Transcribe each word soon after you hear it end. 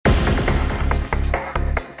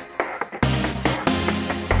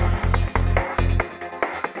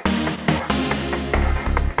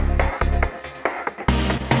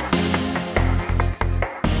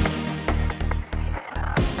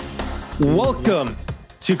Welcome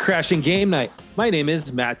to Crashing Game Night. My name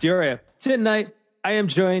is Matt Dioria. Tonight, I am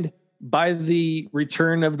joined by the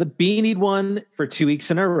return of the Beanied One for 2 weeks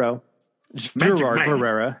in a row, Gerard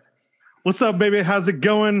Barrera. What's up, baby? How's it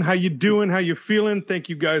going? How you doing? How you feeling? Thank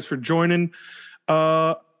you guys for joining.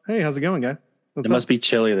 Hey, how's it going, guy? What's It must be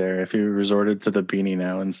chilly there if you resorted to the beanie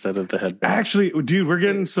now instead of the headband. Actually, dude, we're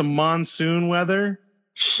getting some monsoon weather.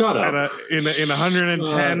 Shut up. In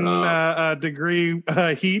 110 degree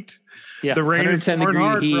heat. Yeah, The rain is 110 pouring degree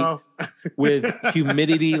hard, heat bro. with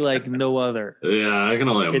humidity like no other. Yeah, I can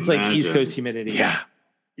only imagine. It's like East Coast humidity. Yeah.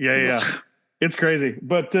 It's crazy.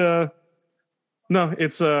 But no,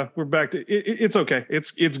 it's we're back to it's okay.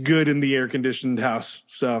 It's good in the air conditioned house.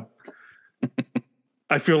 So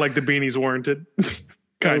I feel like the beanie's warranted.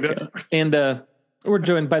 kind of. Okay. And we're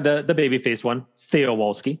joined by the babyface one, Theo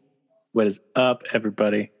Walski. What is up,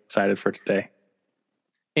 everybody? Excited for today.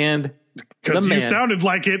 And Because the you man. sounded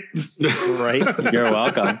like it. Right. You're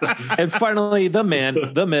welcome. And finally, the man,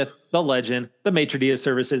 the myth, the legend, the maitre d' of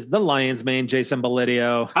services, the Lion's Mane, Jason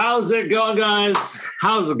Belidio. How's it going, guys?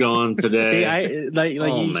 How's it going today? See, I like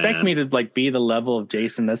Oh, you expect man. me to like be the level of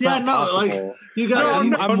Jason. That's not possible. You got I'm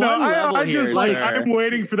No, one level I here, just like sir. I'm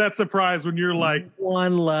waiting for that surprise when you're like,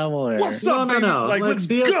 One level there. what's no, up, no, baby? no. Like, let's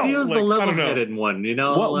go. Theo's Like, the I don't know. level-headed one, you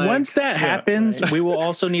know? Well, like, once that happens, we will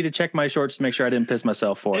also need to check my shorts to make sure I didn't piss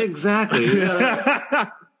myself for it. exactly.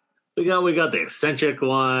 We got the eccentric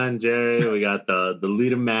one, Jerry. We got the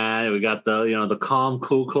leader man. We got the calm,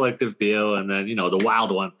 cool, collective Theo, and then the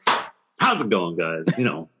wild one. How's it going, guys?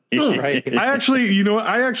 Right. I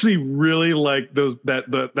actually really like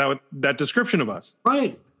that description of us.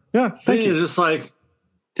 Right. Yeah, thank you. It's just like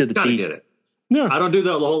To the gotta T. get it. Yeah. I don't do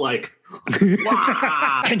the whole like.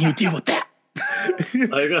 Wah! Can you deal with that?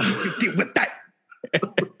 Like,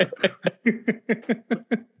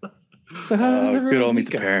 So how Good old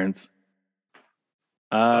meet the parents.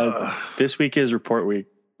 This week is report week,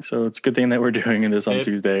 so it's a good thing that we're doing this on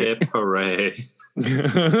Tuesday. Hip hooray. See,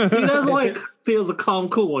 that's like feels a calm,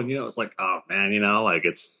 cool one. It's like, oh man, like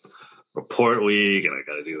it's report week and I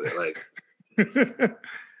gotta do it. Like,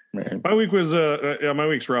 Man. My week was my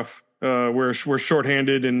week's rough. We're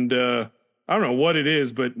shorthanded, and I don't know what it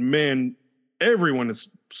is, but man, everyone is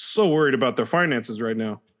so worried about their finances right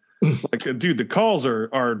now. Like, dude, the calls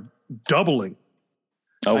are doubling.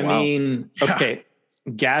 Oh I wow! mean, okay,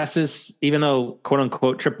 gas is, even though quote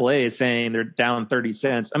unquote AAA is saying they're down 30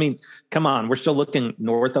 cents. I mean, come on, we're still looking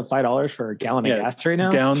north of $5 for a gallon of gas right now.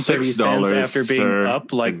 Down 30 cents $6, after being sir.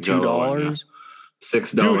 up like $2.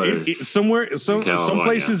 $6. Dude, somewhere, some California.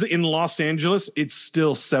 places in Los Angeles, it's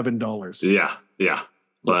still $7. Yeah.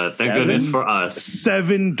 But thank Seven? goodness for us.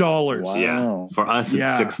 $7. Wow. Yeah. For us,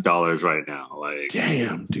 Yeah. it's $6 right now. Like,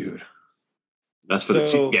 Damn, dude. that's for the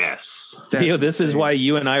So- cheap gas. Theo, this is insane. why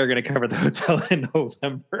you and I are going to cover the hotel in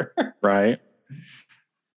November. Right?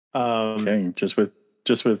 Um, Okay. Just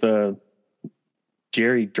with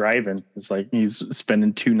Jerry driving, it's like he's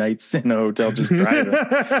spending 2 nights in a hotel just driving.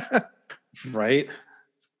 right?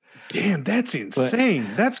 Damn, that's insane.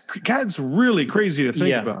 That's really crazy to think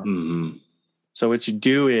Yeah. about. Mhm. So what you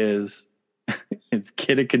do is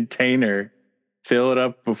get a container, fill it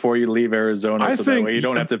up before you leave Arizona, I so that think way you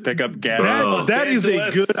don't have to pick up gas. Bro. in Los That is a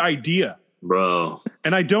Angeles. good idea. Bro.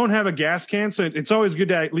 And I don't have a gas can, so it's always good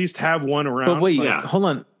to at least have one around. But wait, Yeah. hold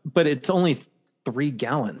on. But it's only 3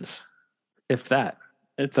 gallons, if that.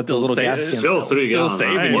 It's That the little gas can- Still 3 still gallons.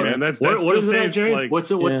 saving, Hey, What- man, that's what still is it at, saves, Jerry? like- What's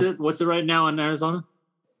it right now in Arizona?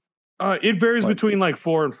 It varies Like- between like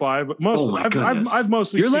 4 and 5, but most Oh my I've goodness.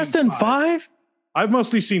 mostly You're seen less than 5? I've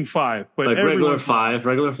mostly seen 5, but Like every regular once- 5?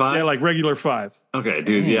 Regular 5? Yeah, like regular 5. Okay,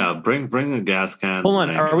 dude. Yeah, bring a gas can. Hold on.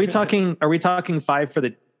 Like, Are we talking 5 for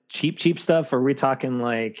the cheap stuff? Or are we talking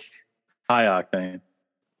like, High octane.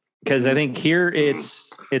 because I think here it's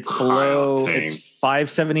below, High octane. it's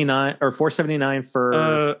 579 or 479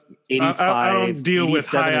 for 85. I don't deal with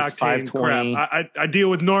 87 high is octane 520. crap. I deal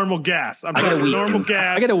with normal gas. I'm I got a talking week. normal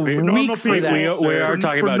gas. I got a normal week for people, that. We are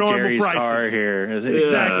talking for about normal Jerry's prices. car here. Is it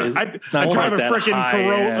Yeah. is I not drive quite a that freaking high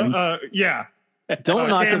Corolla. end. Yeah. Don't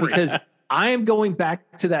knock it Camry. because I am going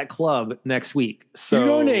back to that club next week. So You're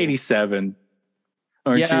going to 87,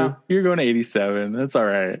 aren't Yeah. you? You're going to 87. That's all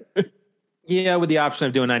right. Yeah, with the option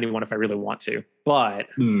of doing 91 if I really want to. But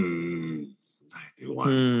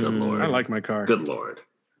 91. Good lord. I like my car. Good lord.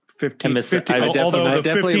 15, I miss it. 15 I although the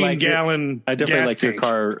definitely 15 like your- gallon I definitely gas like your tank.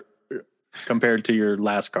 car compared to your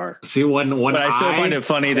last car. See, when But I still find it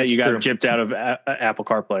funny that you got That's true. gypped out of Apple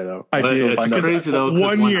CarPlay, though. I But do. it's find that- crazy though. 'Cause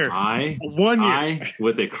One when year. One year. I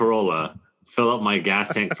with a Corolla fill up my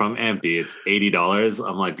gas tank from empty. It's $80.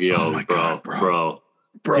 I'm like, yo, Oh my bro, God, bro. bro,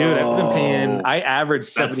 Bro. Dude, I've been paying. I average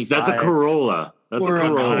 75. That's a Corolla. That's We're a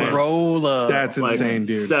Corolla. Corolla. That's insane,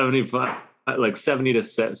 dude. 75, like 70 to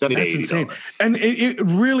 70 to That's 80 insane. dollars. And it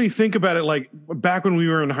really think about it. Like back when we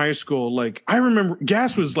were in high school, like I remember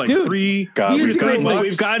gas was like Dude, $3. God, Music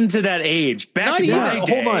we've gotten to that age. Back Not in even. my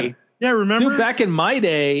day, Hold on. Yeah, remember? Dude, back in my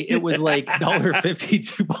day, it was like $1.50,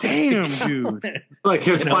 $2. Damn, dude. Like,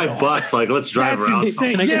 here's $5. Like, let's drive That's around.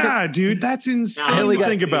 insane. Can I get Yeah, dude. That's insane I only to got-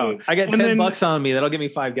 think about. I got And then- $10 on me. That'll give me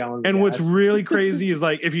 5 gallons. And of what's gas. really crazy is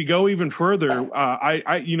like if you go even further, I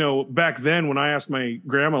back then when I asked my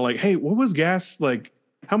grandma, like, hey, what was gas like?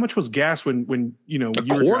 How much was gas when you know a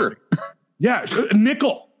you were quarter. driving? Yeah, a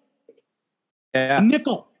nickel. Yeah. A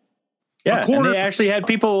nickel. Yeah, A and quarter. they actually had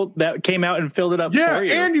people that came out and filled it up Yeah, for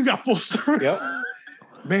you. and you got full service.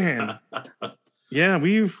 Man. Yeah,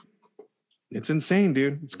 it's insane,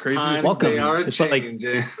 dude. It's crazy. Times Welcome. they are It's like-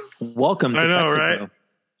 changing. Welcome to I know, Texaco. right?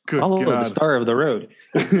 Good Follow the God. star of the road.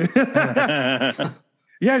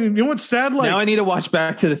 Yeah, you know what's sad? Like now I need to watch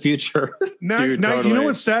Back to the Future. now, Dude, now you totally. know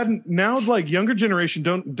what's sad? Now like younger generation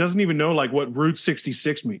doesn't even know like what Route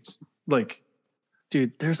 66 means. Like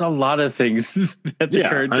Dude, there's a lot of things that the Yeah,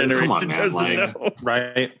 current I mean, come generation on, man, doesn't like- know.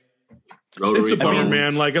 Right. it's a bummer, phones.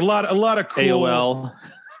 man. Like a lot of cool AOL.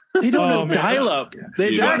 They don't Oh, know man. dial up. They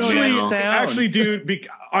You don't know actually- that sound. Actually, dude,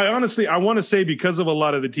 I want to say because of a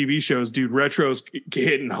lot of the TV shows, dude, retro's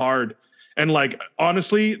hitting hard. And like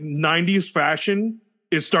honestly, 90s fashion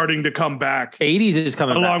is starting to come back 80s is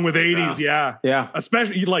coming along back. with 80s, yeah. Yeah.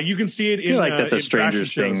 Especially like you can see it I in feel like that's a in Stranger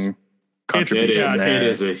fashion shows. Thing It contribution is. there. It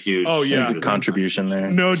is a huge. Oh, yeah. There's a contribution there.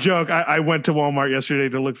 No joke. I went to Walmart yesterday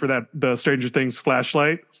to look for the Stranger Things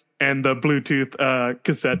flashlight and the Bluetooth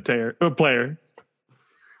cassette player.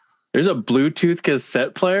 There's a Bluetooth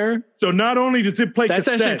cassette player. So not only does it play That's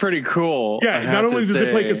cassettes, actually pretty cool. I Yeah, have not to only does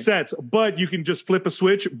it play say. cassettes, but you can just flip a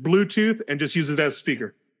switch, Bluetooth, and just use it as a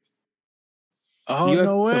speaker. Oh, You have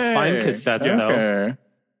no to way. find cassettes, Okay.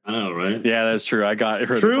 I know, right? Yeah, that's true. I got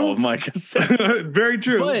rid True? of all of my cassettes. Very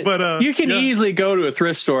true. But you can yeah. easily go to a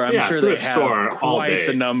thrift store. I'm Yeah, sure they thrift have store all quite day.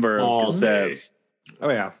 the number of All cassettes. Oh,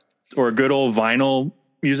 yeah. Or a good old vinyl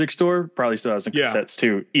music store probably still has some Yeah. cassettes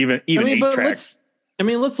too. Even but 8 tracks.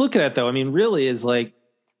 let's look at it though. I mean, really is like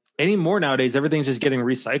anymore nowadays, everything's just getting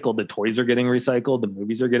recycled. The toys are getting recycled. The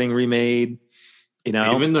movies are getting remade. You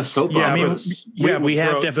know, Even the soap Yeah, operas. We but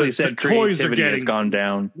have bro, definitely the said toys are creativity has getting gone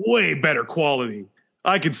down. way better quality.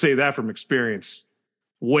 I could say that from experience.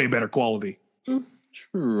 Way better quality.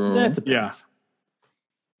 True. that depends. Yeah.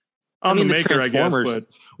 On the maker, I guess. But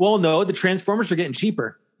Well, no, the Transformers are getting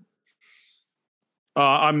cheaper.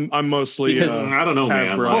 I'm mostly Because- I don't know, man.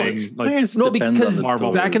 Hasbro. Like, and, I guess it No, depends because on the Marvel.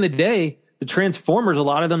 toy. back in the day, the Transformers, a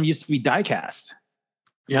lot of them used to be die cast.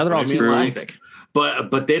 Now they're all I mean, plastic.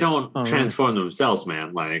 but they don't Oh, transform themselves,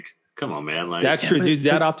 man. Like, come on, man. Like, That's true, but dude.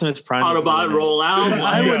 That it's- Optimus Prime. Autobot roll out.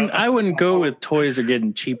 I Like, wouldn't go with toys are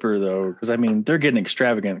getting cheaper though, because I mean they're getting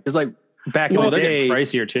extravagant. Because like back Well, in the they're day, getting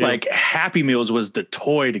pricier too. like Happy Meals was the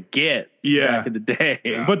toy to get yeah. back in the day.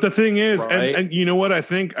 But the thing is, Right. and you know what? I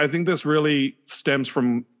think this really stems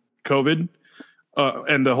from COVID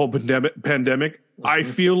and the whole pandemic. I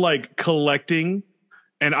feel like collecting,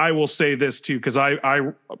 and I will say this too, because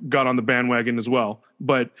I got on the bandwagon as well.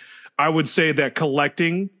 But I would say that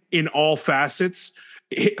collecting in all facets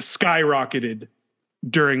skyrocketed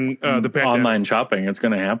during the pandemic. Online shopping, it's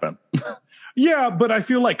going to happen. Yeah, but I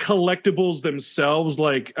feel like collectibles themselves,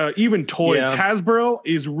 like even toys, Yeah. Hasbro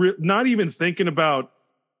is not even thinking about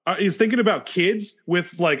is thinking about kids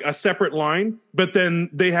with like a separate line, but then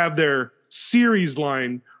they have their series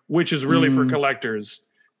line, which is really for collectors.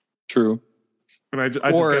 True. And I just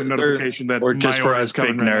Or got a notification that Or just my for order us is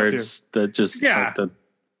coming big right now, too. nerds that just Yeah. like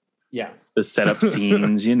yeah. the setup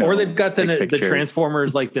scenes, you know. Or they've got take the pictures.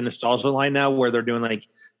 Transformers, like the nostalgia line now, where they're doing like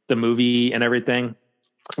the movie and everything,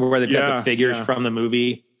 where they've got Yeah, the figures yeah. from the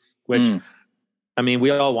movie. Which, Mm. I mean, we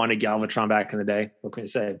all wanted Galvatron back in the day. What can you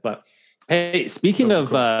say? But hey, speaking of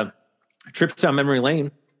trips down memory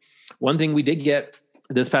lane, one thing we did get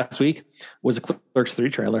this past week was a Clerks 3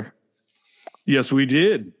 trailer. Yes, we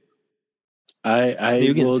did. I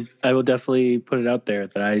Snoogans. will definitely put it out there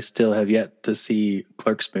that I still have yet to see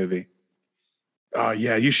Clerks movie. Oh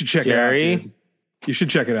yeah, you should check Jerry? it out. Dude. You should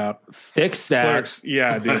check it out. Fix that. Clerks.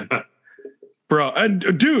 Yeah, dude. Bro,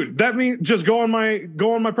 and dude, that means just go on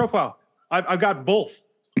my profile. I've got both.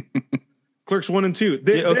 Clerks 1 and 2.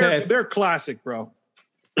 Yeah, okay. They're classic, bro.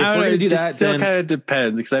 If I we're don't know, gonna it do just that, still then kind of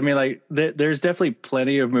depends because I mean, like, there's definitely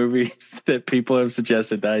plenty of movies that people have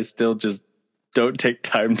suggested that I still just don't take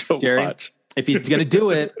time to Jerry? watch. if he's going to do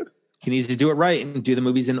it, he needs to do it right and do the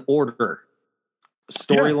movies in order,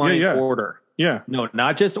 storyline yeah. order. Yeah. No,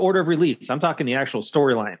 not just order of release. I'm talking the actual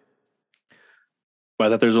storyline. I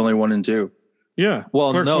thought there's only 1 and 2. Yeah.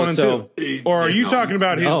 Well, Clerks no, 1 and so 2. Or are you talking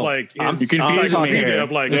about his No. like I'm his confusing me here.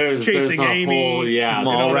 of like There's chasing a Amy? whole, yeah, and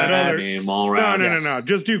all that other. Mallrats. No.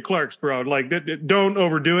 Just do Clerks, bro. Like, don't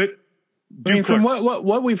overdo it. I mean, from Clerks.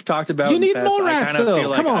 what we've talked about, You in the need past, I Mallrats, kind of though. feel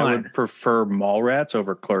like Come I on. would prefer Mallrats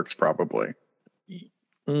over Clerks, probably.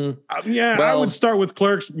 Yeah, I Well- would start with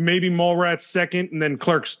Clerks, maybe Mallrats second, and then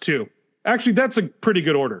Clerks 2. Actually, that's a pretty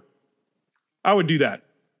good order. I would do that.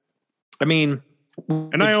 I mean,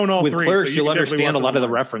 And I own all with 3. Clerks, so you you'll can definitely understand a watch lot of the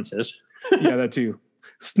them. references. Yeah, that too.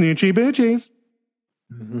 Snoochie bitches.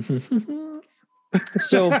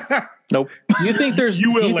 So, Nope. do you think there's?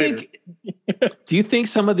 You will do you later. think? Do you think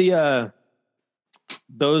some of the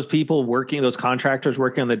those people working, those contractors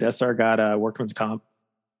working on the Death Star, got workman's comp?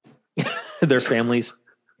 Their families.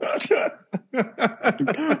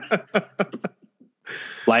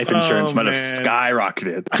 Life insurance Oh, might have man.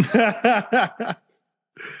 skyrocketed.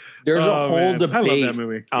 There's a Oh, whole man. I love debate that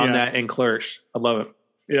movie. on Yeah. that in Clerks. I love it.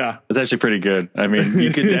 Yeah. It's actually pretty good. I mean,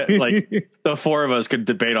 you could like the 4 of us could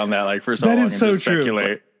debate on that like for so That long is and so just true.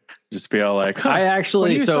 speculate. Just be all like, I when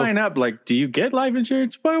actually you so sign up, like, do you get life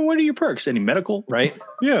insurance? What are your perks? Any medical, right.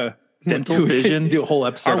 Yeah. dental, We could vision? do a whole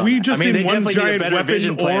episode. Are on we that. just I mean, they in one definitely need a giant better weapon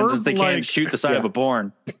vision plan orb? since they Like, can't shoot the side Yeah. of a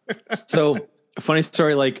born. So, a funny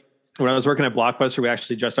story. Like when I was working at Blockbuster, we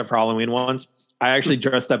actually dressed up for Halloween once. I actually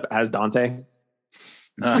dressed up as Dante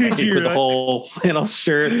Did you with the really? whole flannel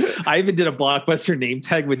shirt. I even did a Blockbuster name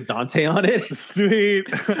tag with Dante on it, Sweet.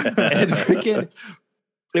 and freaking,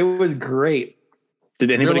 it was great. Did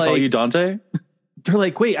anybody They're call like- you Dante? They're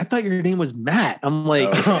like, "Wait, I thought your name was Matt." I'm like,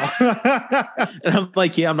 and I'm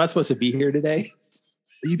like, "Yeah, I'm not supposed to be here today."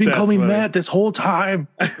 You've been That's calling me funny. Matt this whole time.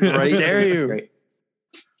 Right? Dare you? Great.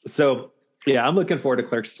 So, yeah, I'm looking forward to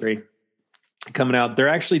Clerks 3 coming out. They're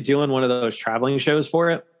actually doing one of those traveling shows for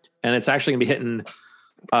it, and it's actually going to be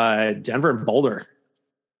hitting Denver and Boulder.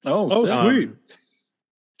 Oh, sick. sweet.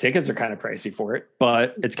 Tickets are kind of pricey for it,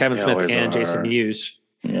 but it's Kevin They Smith always and Jason are. Mewes.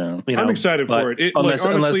 Yeah. You know, I'm excited but- for it. It Unless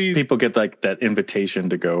like, honestly, unless people get like that invitation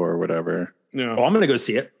to go or whatever. no. Oh, I'm going to go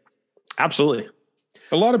see it. Absolutely.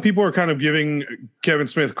 A lot of people are kind of giving Kevin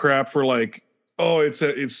Smith crap for like, oh, it's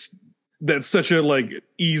that's such a like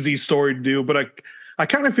easy story to do, but I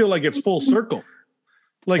kind of feel like it's full circle.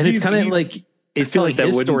 Like And it's kind of he's- like it's feel like like that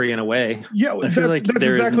his wouldn't- story in a way. yeah, I feel like that's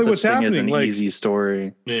there exactly isn't what's such thing as happening. an Like, easy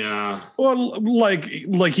story. Yeah. well, like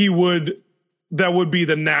he would, that would be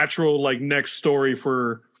the natural like next story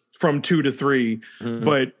from 2 to 3, Mhm.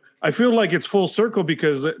 but I feel like it's full circle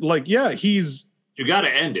because like yeah, he's You got to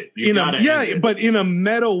end it. but in a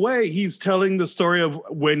meta way, he's telling the story of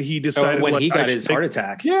when he So decided when like, he got actually his take- heart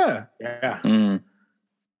attack. Yeah. Yeah. Mm.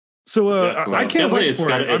 So Definitely. I can't Definitely, wait it's for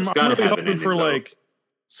gotta- it. it's I'm gotta really have an hoping ending, for though. like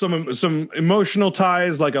some emotional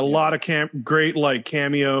ties, like a lot of great like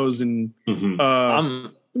cameos and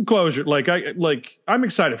Mhm. closure. Like I'm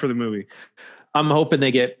excited for the movie. I'm hoping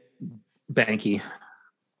they get Banky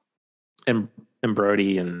and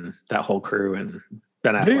Brody and that whole crew and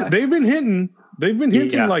Ben Affleck. They've been hinting. They've been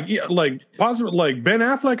hinting Yeah. like possible like Ben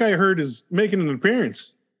Affleck. I heard is making an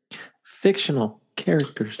appearance. Fictional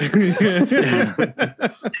characters.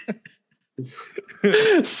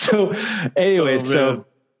 So, anyway,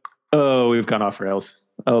 Oh, man. we've gone off rails.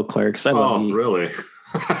 Oh, Clerks, I love Oh, you. really?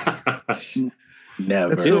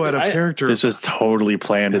 Never. That's so out of I- character. This was totally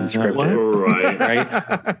planned and scripted. Right.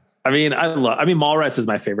 Right? I mean, Mallrats is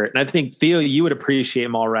my favorite, and I think Theo, you would appreciate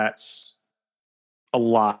Mallrats a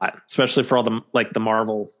lot, especially for all the like the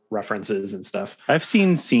Marvel references and stuff. I've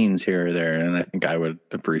seen scenes here or there, and I think I would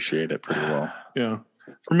appreciate it pretty well. Yeah.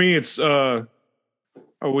 For me, it's I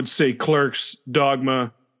would say Clerks,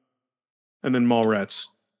 Dogma, and then Mallrats.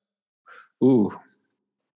 Ooh,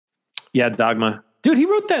 yeah, Dogma, dude. He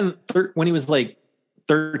wrote that when he was like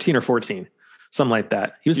 13 or 14, something like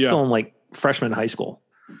that. He was Yeah. still in like freshman in high school.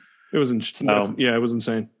 It was it was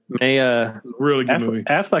insane. Really good movie.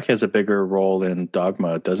 Affleck has a bigger role in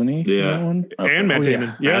Dogma, doesn't he? Yeah. That one? Okay. And Matt Oh, yeah.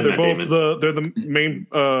 Damon. Yeah, And they're Matt both Damon. they're the main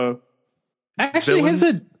Actually,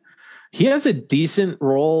 he has a decent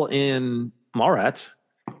role in Mallrats.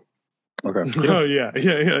 Okay. Oh yeah.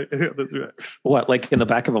 What, like in the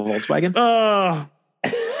back of a Volkswagen?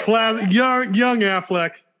 Classic young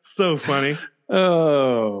Affleck. So funny.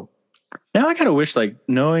 Oh, Now I kind of wish, like,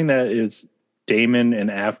 knowing that it's Damon and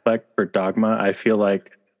Affleck for Dogma, I feel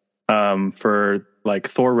like for like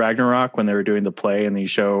Thor Ragnarok, when they were doing the play and they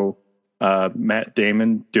show Matt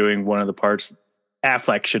Damon doing one of the parts,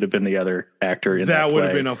 Affleck should have been the other actor in that That would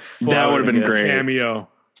have play. been a That would have been fun great. cameo.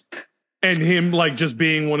 And him like just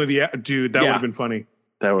being one of the dude, that would Yeah. have been funny.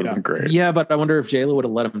 That would Yeah. have been great. yeah, but I wonder if JLo would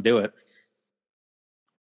have let him do it.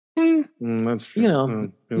 That's true. You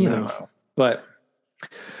know. But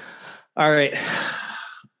all right,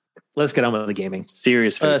 let's get on with the gaming.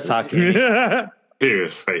 Serious faces. Let's talk gaming.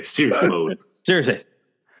 Serious mode. Seriously.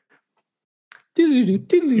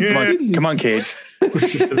 Come on, Cage.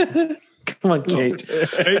 Come on, Cage.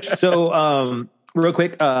 So, real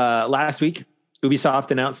quick, last week,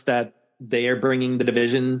 Ubisoft announced that they are bringing The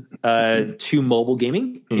Division to mobile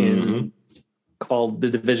gaming called The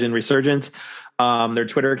Division Resurgence. Their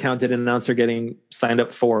Twitter account did announce they're getting signed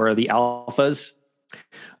up for the alphas.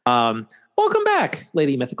 Welcome back,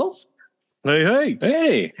 Lady Mythicals.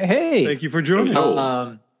 Hey. Thank you for joining.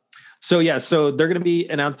 So they're going to be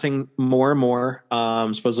announcing more and more.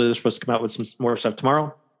 Supposedly they're supposed to come out with some more stuff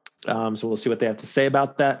tomorrow. So we'll see what they have to say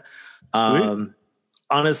about that.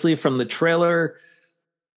 Honestly, from the trailer,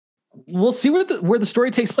 we'll see where the story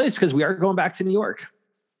takes place because we are going back to New York.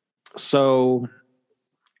 So,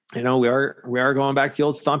 we are going back to the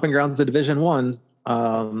old stomping grounds of Division 1.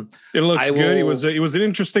 It looks good. It was an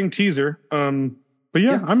interesting teaser. But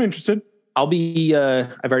yeah, I'm interested. I'll be.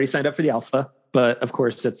 I've already signed up for the alpha, but of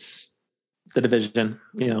course it's the Division.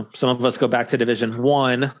 Some of us go back to Division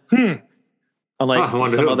 1, unlike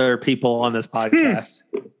some other people on this podcast.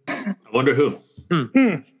 I wonder who.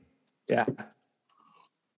 Yeah.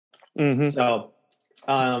 Mm-hmm. So,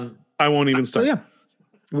 I won't even start. So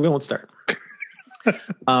we won't start.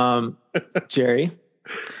 Jerry,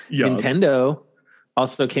 Nintendo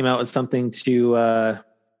also came out with something to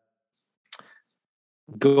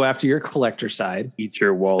go after your collector side. Eat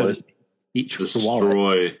your wallet.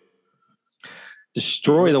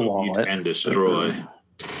 Destroy the wallet. And destroy.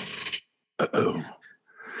 Uh-oh.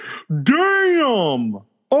 Damn!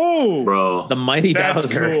 Oh, bro. The mighty that's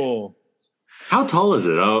Bowser. Cool. How tall is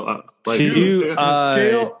it?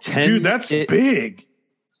 Scale? 10, dude, that's big.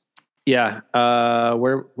 Yeah.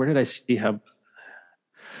 Where did I see how?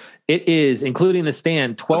 It is, including the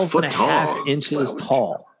stand, 12 and a half inches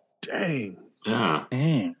tall. Dang. Yeah.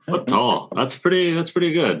 Dang. What tall? That's pretty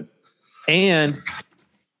good. And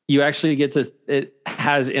you actually get to, it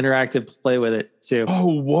has interactive play with it too. Oh,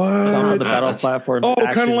 what? On the battle platform. Oh,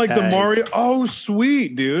 kind of like the Mario. Oh,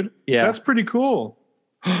 sweet, dude. Yeah. That's pretty cool.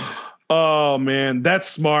 Oh man, that's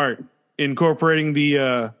smart. Incorporating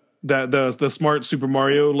the smart Super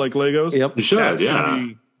Mario like Legos. Yep. You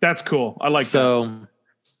should, that's cool. I like that. So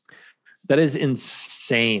that is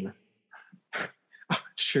insane.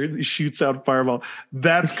 Sure, he shoots out fireball.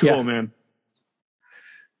 That's cool, man.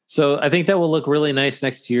 So I think that will look really nice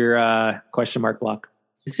next to your question mark block.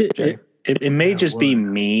 Is it? It may just be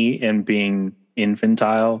me and being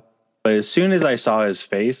infantile, but as soon as I saw his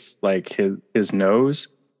face, like his nose,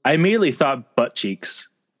 I immediately thought butt cheeks.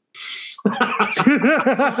 No, I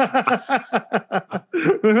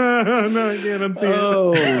can't unsee it.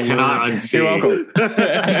 Oh, cannot unsee. You're welcome.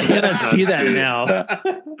 I cannot see that now.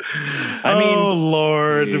 I mean, oh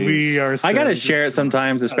Lord, geez. we are. I gotta share it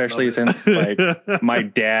sometimes, especially since like my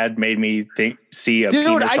dad made me see a penis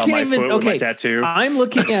on my foot with my tattoo. I'm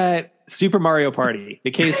looking at Super Mario Party,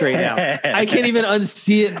 the case right now. I can't even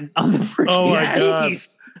unsee it on the freaking. Oh my God.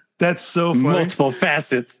 That's so funny. Multiple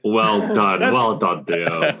facets. Well done. Well done,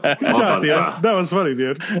 Theo. Good job, Theo. That was funny,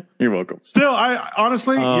 dude. You're welcome. Still, I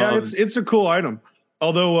honestly, it's a cool item.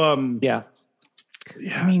 Although, I mean,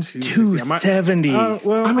 $270.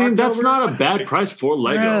 Well, I mean, that's not a bad price for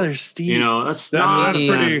Lego. Rather steep. That's not a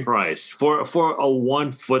pretty bad price for a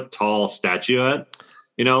 1 foot tall statuette.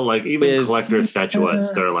 Like even collector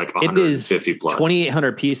statuettes, they're like 150 plus.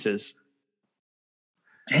 2,800 pieces.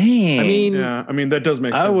 Dang. I mean, that does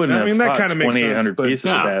make sense. I wouldn't have that thought kind of makes sense. 2,800 pieces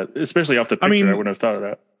of that, especially off the picture. I wouldn't have thought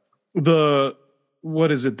of that.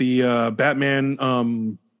 What is it? The Batman,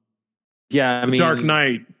 Dark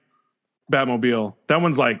Knight Batmobile. That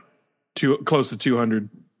one's like close to 200.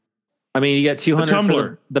 I mean, you got 200 the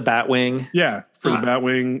Tumbler. for the Batwing. Yeah, for the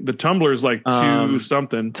Batwing. The Tumbler's like 2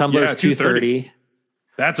 something. Tumbler's 230.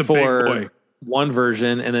 That's a big boy. One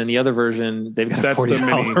version, and then the other version, they've got that's a $40 the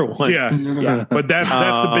mini one. Yeah. But that's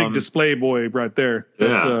the big display boy right there.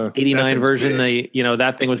 That's 89 version.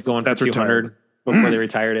 That thing was going for 200 before they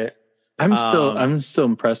retired it. I'm still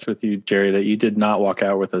impressed with you, Jerry, that you did not walk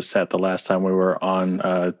out with a set the last time we were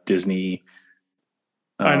on Disney.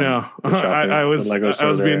 I know. I was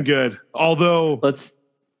being good. Although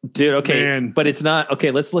Dude, okay, man. But it's not okay.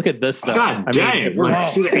 Let's look at this though. God dang!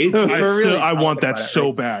 I want that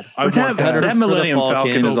so bad. That Millennium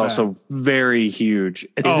Falcon is also very huge.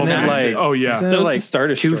 Isn't it like? Oh yeah, so like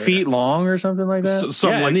 2 feet long or something like that.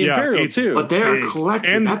 Something the Imperial too. But they are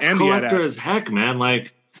collector. That's collector as heck, man.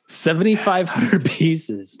 Like 7,500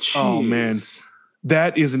 pieces. Jeez. Oh man,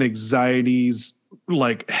 that is an anxiety's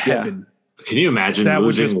like heaven. Can you imagine That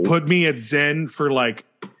would losing? just put me at Zen for like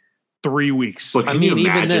 3 weeks. But can you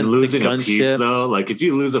imagine losing a piece though? Like if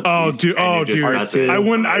you lose a piece, dude, that's it. I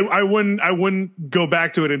wouldn't go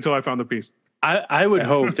back to it until I found the piece. I would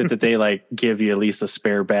hope that they like give you at least a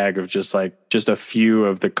spare bag of just a few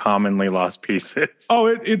of the commonly lost pieces. Oh,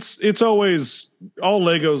 it's always, all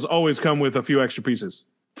Legos always come with a few extra pieces.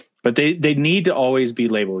 But they need to always be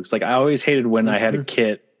labeled. It's like I always hated when I had a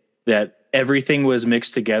kit that everything was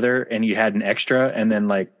mixed together and you had an extra and then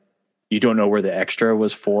like you don't know where the extra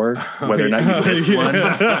was for, whether or not you missed one.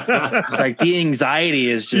 It's like the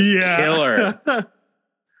anxiety is just killer.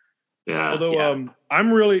 Yeah. Although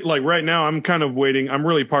I'm really like right now I'm kind of waiting. I'm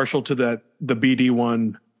really partial to the BD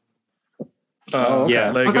one.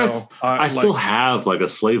 Lego. I still have like a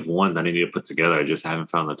Slave one that I need to put together. I just haven't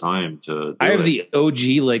found the time to. I have the OG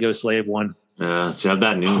Lego Slave one. Yeah, so I have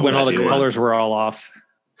that new when all the colors were all off.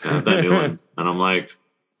 Yeah, that new one, and I'm like,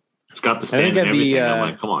 it's got the stand and everything. I'm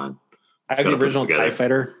like, come on. I have the original TIE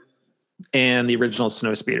Fighter and the original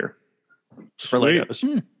Snow Speeder for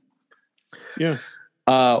Legos. Yeah.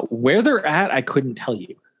 Where they're at, I couldn't tell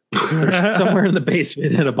you. They're somewhere in the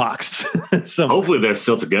basement in a box. Hopefully they're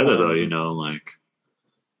still together though, like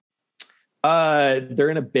they're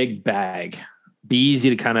in a big bag. Be easy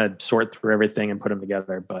to kind of sort through everything and put them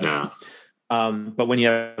together. But but when you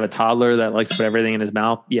have a toddler that likes to put everything in his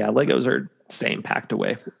mouth, Legos are same packed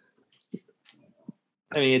away.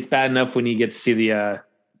 I mean, it's bad enough when you get to see the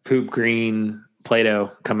poop green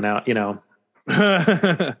Play-Doh coming out,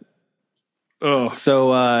 Play-Doh.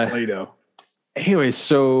 Anyway,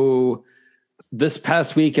 so this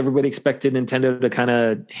past week, everybody expected Nintendo to kind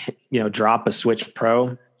of, drop a Switch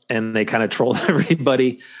Pro, and they kind of trolled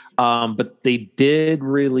everybody. But they did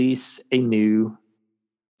release a new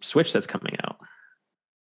Switch that's coming out.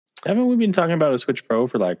 Haven't we been talking about a Switch Pro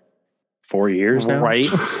for like 4 years now? Right.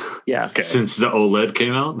 Yeah. Okay. Since the OLED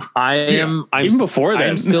came out? I'm even before that.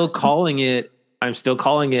 I'm still calling it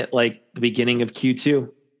like the beginning of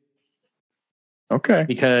Q2. Okay.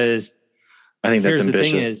 Because I think that's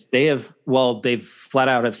ambitious. The thing is, they've flat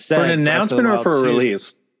out have said for an announcement or for a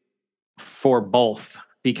release? For both.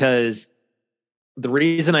 Because the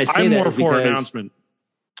reason I say that is for because, announcement.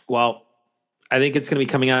 Well, I think it's going to be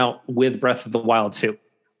coming out with Breath of the Wild 2.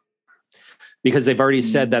 Because they've already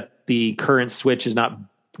said that the current Switch is not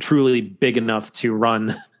truly big enough to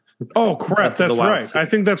run. Oh crap! That's right. 2. I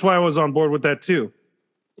think that's why I was on board with that too.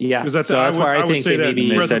 Yeah, because that's why I would say that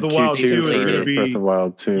Breath of the Wild 2 is going to be Breath of the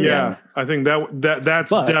Wild 2. Yeah, I think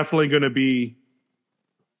that's definitely going to be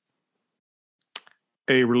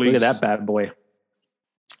a release. Look at that bad boy.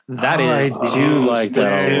 That is. I do like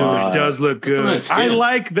that a lot. It does look good. I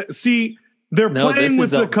like that. See, they're playing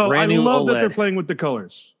with the color. I love that they're playing with the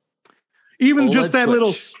colors. Even OLED just that Switch.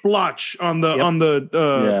 Little splotch on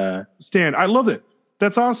the stand. I love it.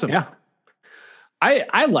 That's awesome. Yeah.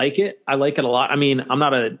 I like it. I like it a lot. I mean, I'm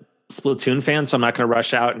not a Splatoon fan, so I'm not going to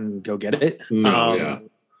rush out and go get it.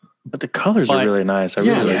 But the colors are really nice. I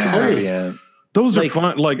really like the Those are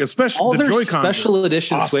fun. Like, especially all the their Joy-Con special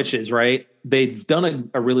edition Switches, right? They've done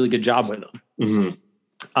a really good job with them.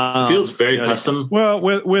 Mm-hmm. Feels very custom. Well,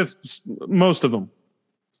 with most of them.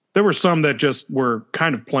 There were some that just were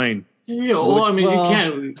kind of plain. Yeah, well, I mean, you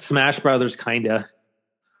can't. Smash Brothers, kinda.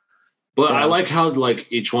 But I like how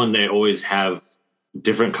each one they always have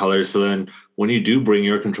different colors. So then when you do bring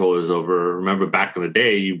your controllers over, remember back in the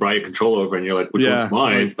day, you brought your controller over and you're like, which one's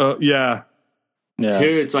mine? Yeah.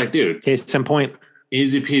 Here it's like, dude, case in point,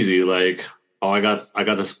 easy peasy. Like, oh, I got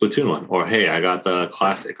the Splatoon one, or hey, I got the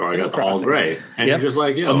classic, or I got the all gray, and you're just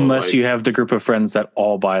like, yo, unless you have the group of friends that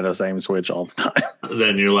all buy the same Switch all the time,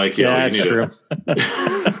 then you're like, yo, that's true.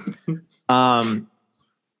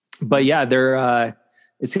 But yeah, they're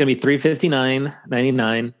it's going to be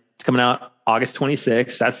 $359.99. It's coming out August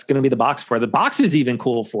 26th. That's going to be the box for it. The box is even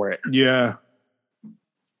cool for it. Yeah.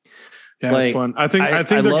 Yeah, it's fun. I think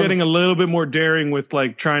they're getting a little bit more daring with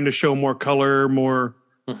like trying to show more color, more.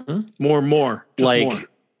 Like more.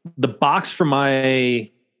 The box for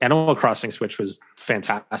my Animal Crossing Switch was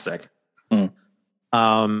fantastic. And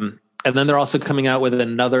then they're also coming out with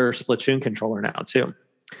another Splatoon controller now too.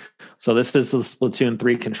 So this is the Splatoon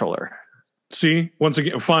 3 controller. See, once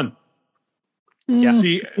again, fun. Yeah.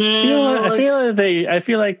 See, I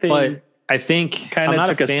feel like they. But I think kind of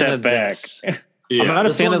took a step back. I'm not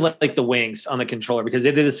a fan of like the wings on the controller because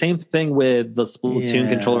they did the same thing with the Splatoon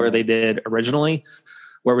controller they did originally,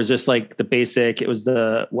 where it was just like the basic. It was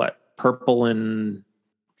the purple and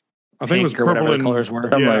I think it was purple and colors were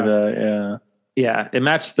something like that. Yeah. Yeah, it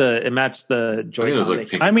matched the Joy-Con. it was like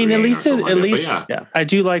pink I mean, green at least or something like that, but yeah. I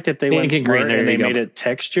do like that they Pink went and smart green, there and they you go. made it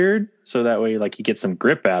textured, so that way like you get some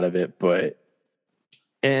grip out of it. But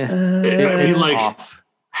I mean, like, off.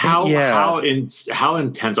 how Yeah. how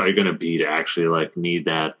intense are you going to be to actually like need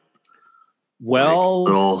that? Well,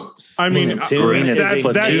 Little, I mean, Splatoon is that's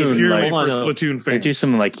Splatoon, purely like- for Splatoon they fans. do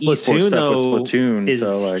some like esports stuff with Splatoon, is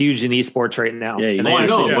so like huge in esports right now. Yeah, And oh, they I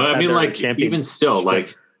know, just but I had mean, their like, champion- even still,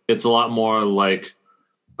 like, it's a lot more like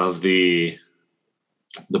of the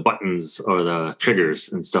buttons or the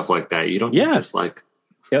triggers and stuff like that. You don't Yeah. just like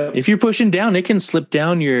if you're pushing down, it can slip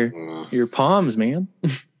down your mm, palms, man.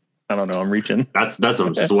 I don't know. I'm reaching. that's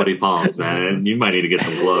some sweaty palms, man. And you might need to get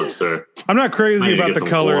some gloves, sir. I'm not crazy Might about get the some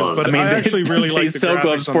colors, gloves. but I I, mean, they- actually really they like the sell graphics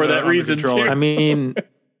gloves on for the- that on the reason, too. controller. I mean,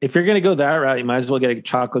 if you're going to go that route, you might as well get a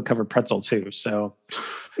chocolate covered pretzel too. So,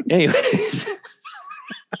 anyways,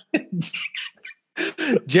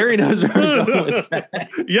 Jerry knows where I'm going with that.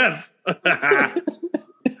 Yes.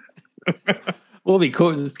 We'll be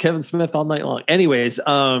cool. It's Kevin Smith all night long. Anyways,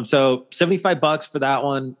 so $75 for that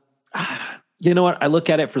one. You know what? I look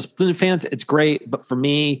at it for Splatoon fans, it's great, but for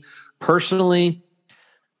me personally,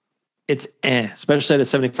 it's especially at a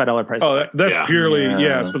 $75 price. Oh, that's Yeah. purely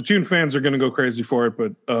Yeah. Splatoon fans are going to go crazy for it,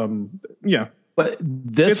 but yeah. But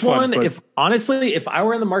this It's fun, one, but- if honestly, if I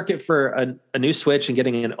were in the market for a new Switch and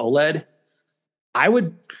getting an OLED, I That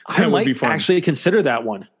would might be fun. actually consider that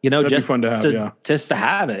one. You know, That'd be just fun to have, yeah. just to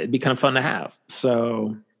have it. It'd be kind of fun to have.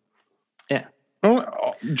 So, yeah. Oh,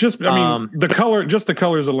 just I mean the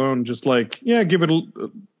colors alone, just like give it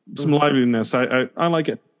some liveliness. I like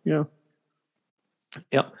it. Yeah.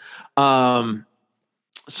 Yep.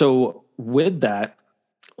 So with that,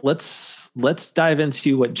 let's dive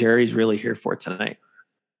into what Jerry's really here for tonight.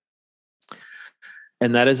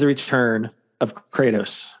 And that is the return of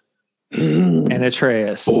Kratos and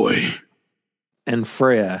Atreus and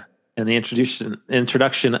Freya and the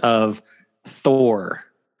introduction of Thor.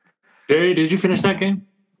 Jerry, did you finish that game?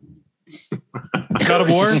 God of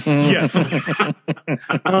War? Yes.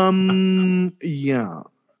 Yeah.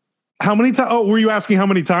 How many times? Oh, were you asking how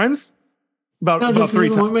many times? About just 3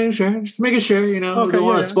 times. making sure, you know. Okay, Don't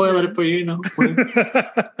want yeah, to spoil yeah. it for you, you know.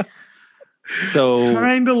 So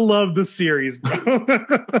Kind of love the series, bro.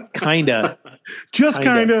 kinda. Just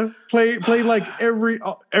kind Kinda. of play like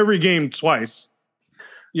every game twice.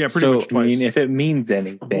 Yeah, pretty So, much I twice. mean, if it means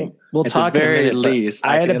anything, We'll at talk the in a very minute, but least,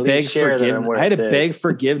 I had can to at beg least share that I'm forgiveness. worth I had to this. beg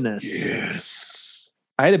forgiveness. yes.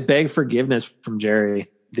 I had to beg forgiveness from Jerry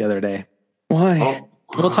the other day. Why? Oh,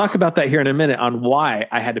 We'll talk about that here in a minute on why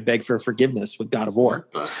I had to beg for forgiveness with God of War.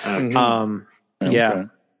 what the heck? Mhm. Yeah, Okay.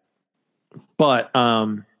 but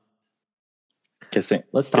Guessing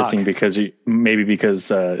let's talk. because it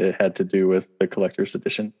had to do with the collector's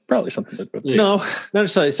edition. Probably something to do with it. No, not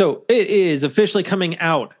necessarily. So it is officially coming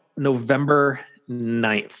out November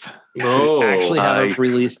 9th. Oh, Actually have nice. a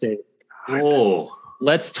release date. Oh,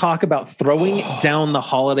 Let's talk about throwing down the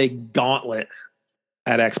holiday gauntlet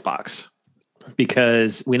at Xbox,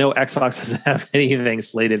 because we know Xbox doesn't have anything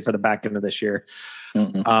slated for the back end of this year.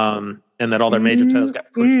 Mm-mm. And that all their major titles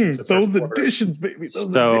got pushed to the Those first quarter. editions, baby.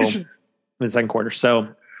 Those So- editions. in the second quarter. So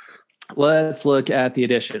let's look at the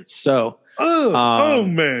editions. So Oh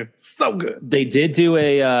man, so good. they did do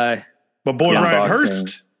a My boy Yeah, Ryan boxing.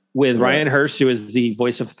 Hurst, with Yeah. Ryan Hurst, who is the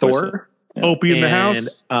voice of Thor, Opie in the and,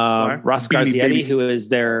 house. Why? Ross Beanie Garzietti, Baby. who is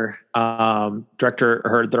their director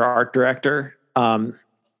or their art director.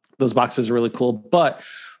 Those boxes are really cool. But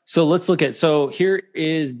so let's look at. So here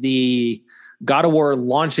is the God of War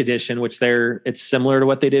launch edition, which it's similar to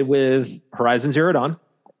what they did with Horizon Zero Dawn.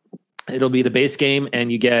 It'll be the base game,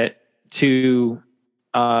 and you get 2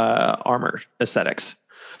 armor aesthetics.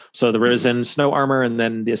 So the Risen Snow armor, and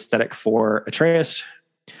then the aesthetic for Atreus.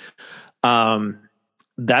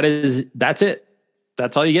 That's it.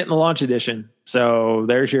 That's all you get in the launch edition. So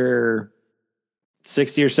there's your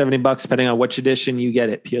 $60 or $70, depending on which edition you get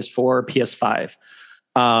it, PS4 or PS5.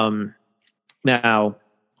 Now,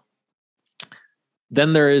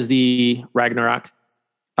 then there is the Ragnarok.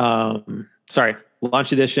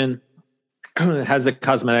 Launch edition. It has the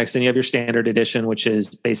cosmetics, and you have your standard edition, which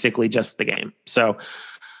is basically just the game. So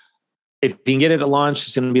if you can get it at launch,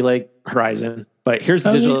 it's going to be like Horizon. But here's the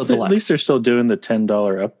At digital least, deluxe. at least they're still doing the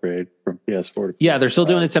 $10 upgrade from PS4 to Yeah, they're still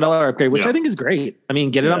doing the $10 upgrade, which Yeah. I think is great. I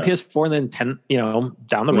mean, get it on Yeah. PS4 and then 10,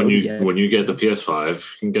 down the road. when you get it. you get the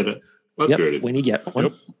PS5, you can get it upgraded. Yep, when you get one.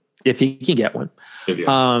 Yep. If you can get one. If you-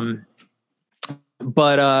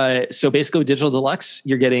 So basically with Digital Deluxe,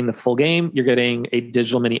 you're getting the full game, you're getting a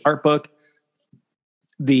digital mini art book,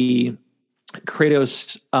 the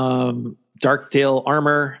Kratos Darkdale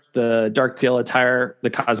armor, the Darkdale attire, the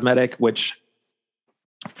cosmetic, which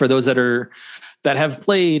for those that have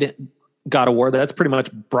played God of War, that's pretty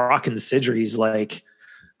much Brock and Sidri's like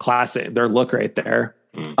classic, their look right there.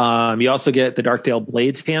 You also get the Darkdale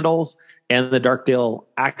Blades handles and the Darkdale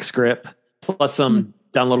axe grip, plus some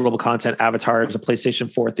downloadable content avatars, a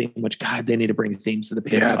PlayStation 4 theme, which God, they need to bring themes to the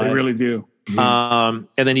PS5. Yeah, they really do. And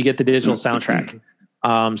then you get the digital soundtrack.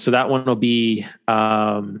 So that one will be,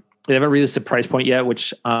 they haven't released the price point yet,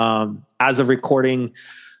 which as of recording,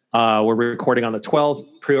 we're recording on the 12th.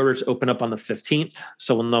 Pre-orders open up on the 15th.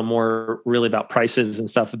 So we'll know more really about prices and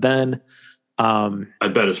stuff then. I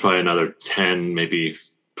bet it's probably another $10, maybe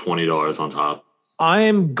 $20 on top.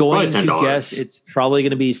 I'm going to guess it's probably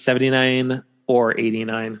going to be $79 or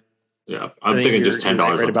 $89. Yeah, I'm thinking just $10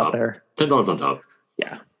 right on top. There. $10 on top.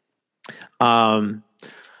 Yeah.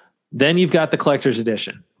 Then you've got the collector's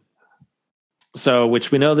edition. So,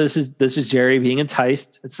 which we know this is Jerry being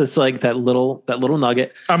enticed. It's just like that little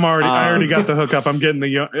nugget. I already got the hookup. I'm getting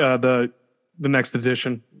the next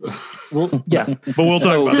edition. Well, yeah, but we'll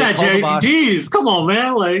talk about that, Jerry. Jeez, come on,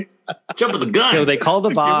 man! Like, jump at the gun. So they call the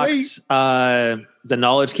box the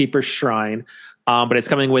Knowledge Keeper's Shrine, but it's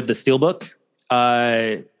coming with the steelbook,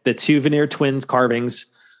 the 2 veneer twins carvings.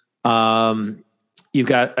 You've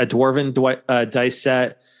got a dwarven dice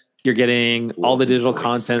set. You're getting all the digital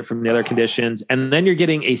content from the other conditions, and then you're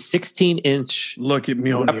getting a 16-inch look at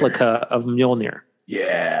Mjolnir replica of Mjolnir.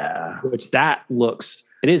 Yeah, which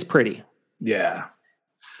it is pretty. Yeah.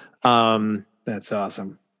 That's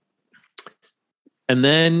awesome. And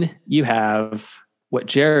then you have what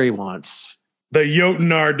Jerry wants. The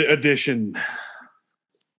Jotnard edition.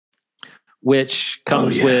 Which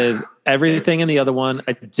comes with everything in the other one,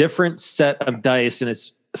 a different set of dice, and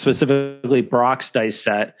it's specifically Brock's dice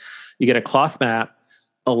set. You get a cloth map,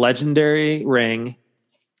 a legendary ring,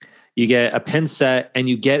 you get a pin set, and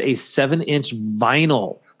you get a 7-inch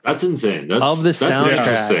vinyl. That's insane. That's soundtrack.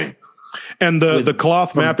 Interesting. And the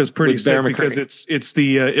cloth map is pretty sick because it's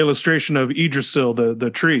the illustration of Yggdrasil, the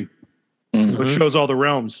tree. Mm-hmm. So it shows all the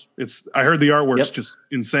realms. I heard the artwork's just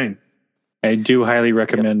insane. I do highly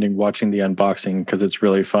recommend watching the unboxing because it's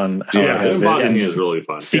really fun. The unboxing is really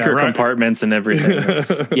fun. Secret compartments and everything.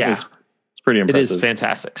 It's pretty impressive. It is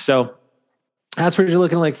fantastic. So that's what you're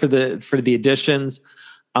looking like for the editions.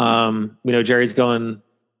 We know Jerry's going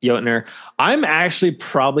Jotner. I'm actually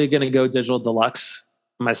probably going to go digital deluxe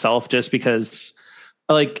myself, just because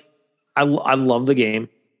I love the game.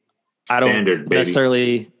 I don't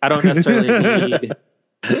necessarily need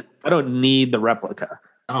I don't need the replica.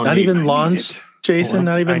 Not even launch, Jason.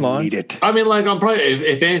 Not even launch. Need it. I mean, like, I'm probably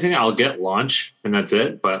if anything, I'll get launch and that's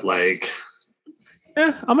it. But like,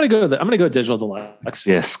 I'm gonna go digital deluxe.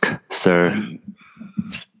 Disc, sir.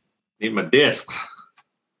 Need my discs.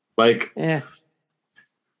 Like, I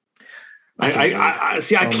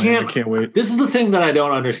see. I can't wait. This is the thing that I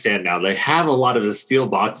don't understand now. They have a lot of the steel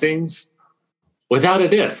boxings without a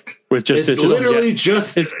disc. With just it's digital, literally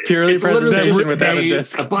just it's purely presentation without a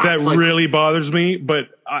disc. That really bothers me, but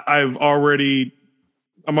I'm already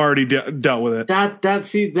dealt with it. That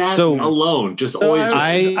alone just always.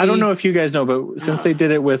 I don't know if you guys know, but since they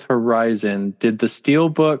did it with Horizon, did the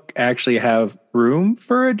Steelbook actually have room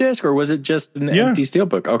for a disc, or was it just an empty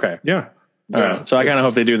Steelbook? Okay, yeah. All right. So I kind of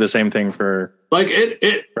hope they do the same thing for like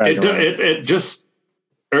it just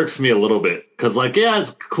irks me a little bit because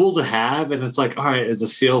it's cool to have, and it's like, all right, it's a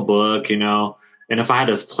seal book, and if I had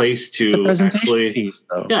a place to actually piece,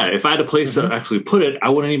 if I had a place to actually put it, I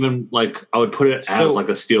wouldn't even I would put it as like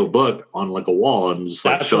a steel book on like a wall and just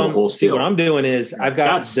like show the whole seal. What I'm doing is I've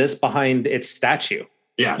got this behind its statue.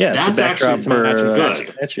 Yeah, that's actually good.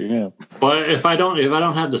 Statue, yeah. But if I don't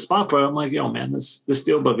have the spot for it, I'm like, man, this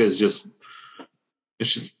steel book is just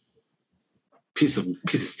piece of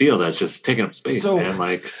steel that's just taking up space, man.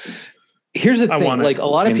 Like, here's the thing: like a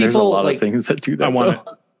lot of people, there's a lot of things that do that. I want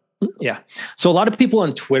it. Yeah. So a lot of people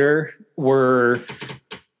on Twitter were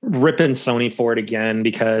ripping Sony for it again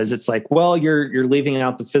because it's like, well, you're leaving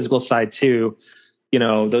out the physical side too.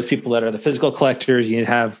 Those people that are the physical collectors, you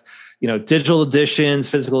have digital editions,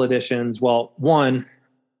 physical editions. Well, one,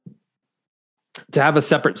 to have a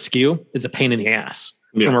separate SKU is a pain in the ass.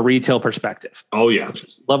 From a retail perspective. Oh yeah.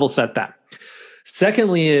 Level set that.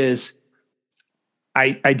 Secondly is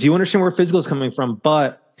I do understand where physical is coming from,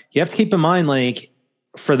 but you have to keep in mind, like,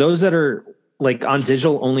 for those that are like on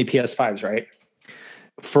digital only PS5s, right?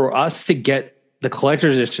 For us to get the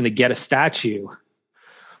collector's edition, to get a statue,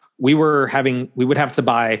 we would have to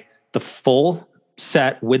buy the full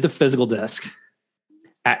set with the physical disc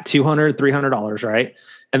at $200, $300, right?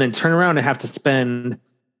 And then turn around and have to spend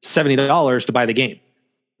 $70 to buy the game.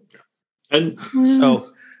 And so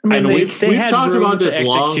I mean, And we've we've had talked room about to this a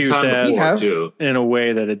long execute time that before have. too. in a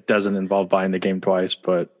way that it doesn't involve buying the game twice.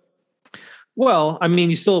 But Well, I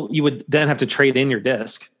mean, you would then have to trade in your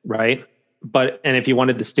disc, right? And if you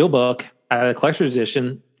wanted the Steelbook out of the collector's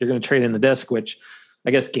edition, you're going to trade in the disc, which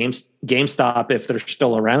I guess GameStop, if they're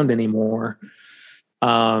still around anymore.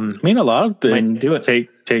 I mean, a lot of them do it. take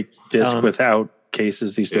disc without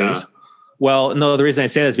cases these days. Well, no, the reason I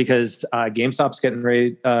say that is because GameStop's getting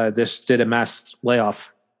ready. This did a mass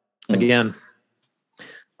layoff again,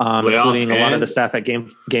 including a lot of the staff at Game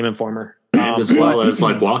Informer. As well as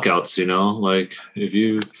like walkouts, like if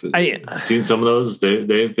you've seen some of those,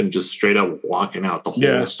 they've been just straight up walking out. The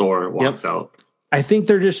whole store walks out. I think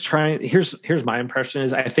they're just trying. Here's my impression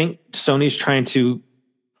is I think Sony's trying to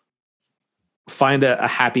find a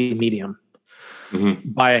happy medium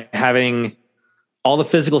by having all the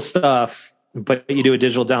physical stuff, but you do a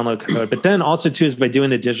digital download code. But then also too is by doing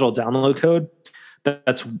the digital download code,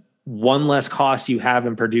 that's one less cost you have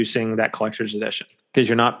in producing that collector's edition, because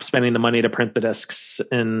you're not spending the money to print the discs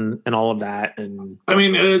and all of that. And I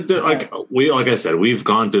mean, like I said, we've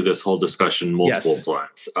gone through this whole discussion multiple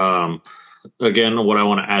times. Again, what I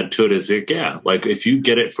want to add to it is, like if you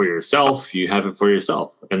get it for yourself, you have it for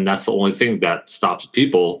yourself, and that's the only thing that stops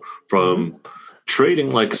people from trading.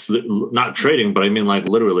 Like not trading, but I mean like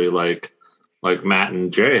literally, like Matt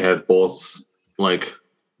and Jerry have both like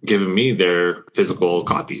given me their physical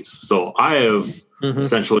copies, so I have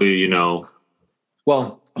essentially,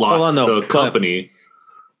 lost the company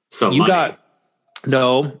some money.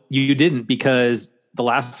 No, you didn't, because the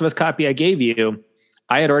Last of Us copy I gave you,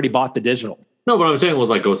 I had already bought the digital. No, but I'm saying with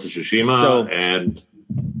like Ghost of Tsushima and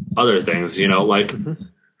other things, like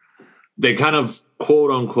they kind of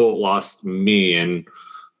quote unquote lost me and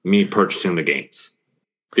me purchasing the games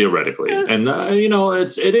theoretically. And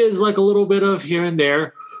it is like a little bit of here and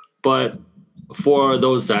there, but for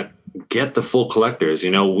those that get the full collectors,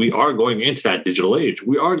 we are going into that digital age.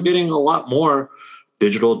 We are getting a lot more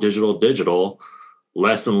digital,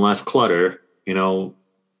 less and less clutter.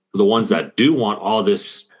 The ones that do want all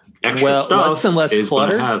this extra stuff less and less is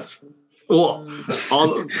clutter. All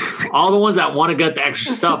the ones that want to get the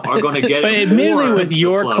extra stuff are going to get But it. Admittedly, with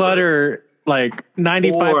your clutter, like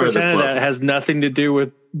 95% of that has nothing to do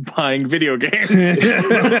with buying video games.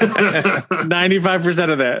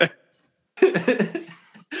 95% of that.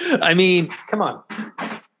 I mean, come on.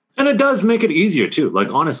 And it does make it easier too.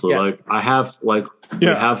 Like honestly, like I have we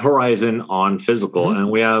have Horizon on physical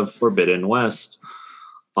and we have Forbidden West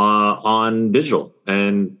on digital,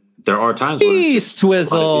 and there are times when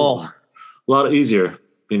Swizzle a lot easier,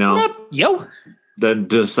 than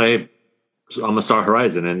just say I'm gonna start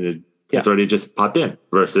Horizon and it's already just popped in,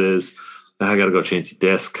 versus I gotta go change the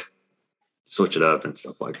disc, switch it up and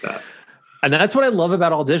stuff like that. And that's what I love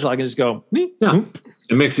about all digital. I can just go, It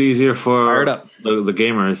makes it easier for up. the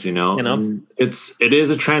gamers, And it is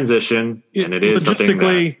a transition, and it is something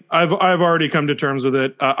that I've already come to terms with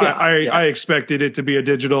it. I expected it to be a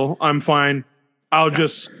digital. I'm fine. I'll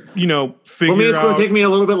just figure out. For me, it's going to take me a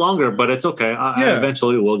little bit longer, but it's okay. I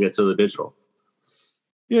eventually will get to the digital.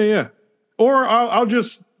 Yeah. Or I'll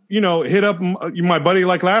just hit up my buddy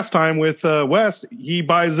like last time with West. He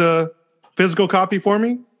buys a physical copy for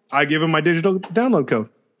me. I give him my digital download code.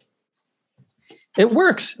 It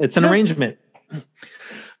works. It's an arrangement.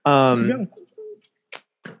 But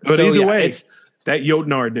either way, it's that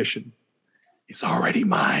Jotnar edition is already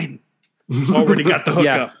mine. Already got the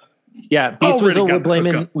hookup. Yeah, Beast Whistle,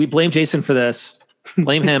 we blame Jason for this.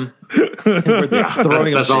 Blame him. We're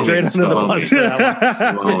throwing him straight under the bus for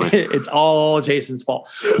that one. It's all Jason's fault.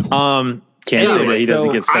 Can't say that he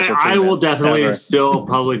doesn't get special treatment. I will definitely still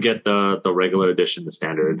probably get the regular edition, the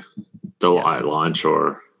standard, at launch,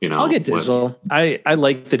 or I'll get digital. I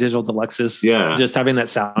like the digital deluxes. Yeah, just having that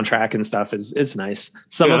soundtrack and stuff is nice.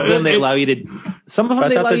 Some of them they allow you to. Some of them I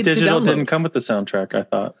they thought allow the you to digital download. didn't come with the soundtrack. I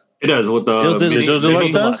thought it does with the digital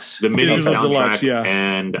deluxe. The mini soundtrack deluxe,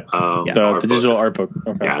 and the digital art book.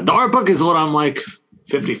 Okay. Yeah, the art book is what I'm like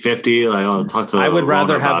 50-50. Like I'll talk to. I would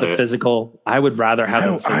rather have the it. physical. I would rather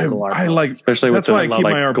have the physical art. I like, especially with those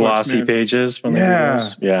like glossy pages. When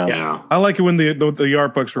yeah. I like it when the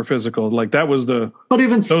art books were physical. Like that was the. But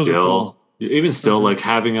even still, like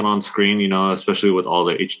having it on screen, especially with all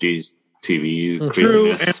the HD TV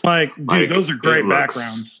craziness. True, and dude, those are great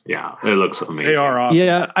backgrounds. Yeah, it looks amazing. They are awesome.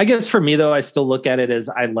 Yeah, I guess for me though, I still look at it as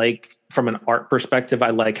I like from an art perspective.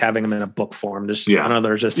 I like having them in a book form. I don't know.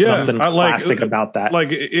 There's just something classic about that. Like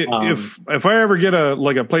if I ever get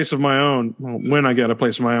a place of my own, when I get a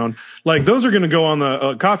place of my own, like those are going to go on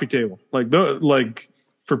the coffee table. Like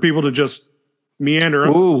for people to just meander.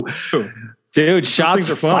 Ooh. Dude,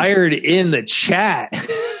 shots fired in the chat.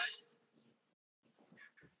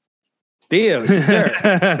 Theo,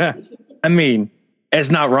 sir. I mean, it's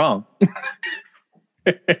not wrong.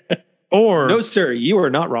 Or No, sir, you are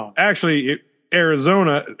not wrong. actually,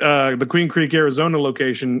 Arizona, the Queen Creek, Arizona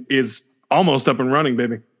location is almost up and running,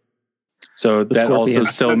 baby. So that also Scorpions.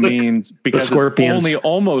 still means because it's Scorpions. only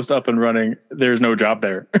almost up and running, there's no job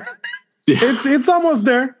there. It's almost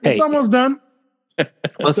there. It's Hey. almost done.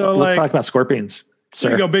 Let's talk about scorpions,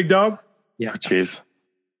 There you sir. go, big dog. Jeez.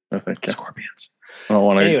 No, thank you. Scorpions. I don't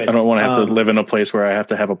want to. Anyways, I don't want to have to um, live in a place where I have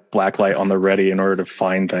to have a black light on the ready in order to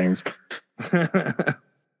find things.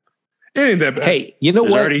 It ain't that bad. Hey, you know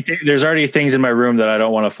what? There's already things in my room that I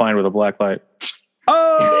don't want to find with a black light.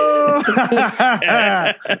 Oh,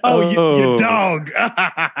 you Oh. dog.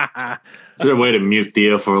 Is there a way to mute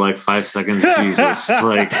Theo for like 5 seconds? Jesus,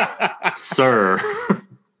 like, sir.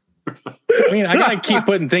 I mean, I gotta keep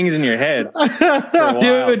putting things in your head. For a while.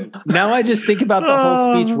 Dude, now I just think about the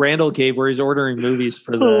whole speech Randall gave where he's ordering movies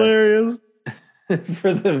for the Hilarious.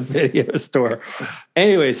 for the video store.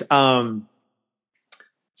 Anyways,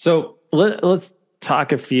 so let's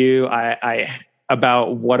talk a few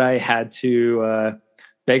about what I had to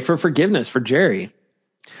beg for forgiveness for Jerry,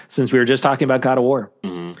 since we were just talking about God of War.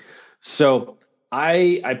 Mhm. So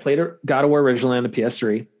I played God of War originally on the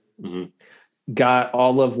PS3, Mhm. got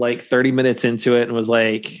all of like 30 minutes into it and was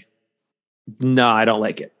like, no, I don't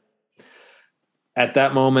like it. At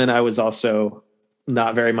that moment, I was also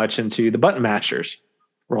not very much into the button mashers,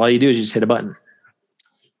 where all you do is you just hit a button.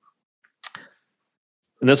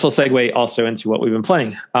 And this will segue also into what we've been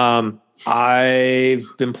playing. I've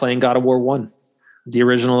been playing God of War 1, the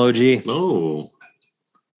original OG, Oh,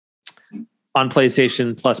 on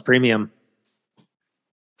PlayStation Plus Premium.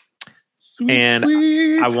 And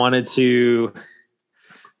I wanted to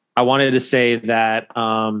say that,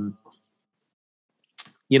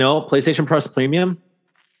 PlayStation Plus Premium,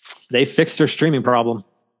 they fixed their streaming problem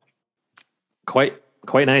quite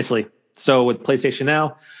nicely. So with PlayStation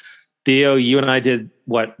Now, Theo, you and I did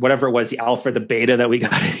whatever it was, the alpha, the beta that we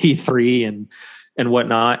got at E3 and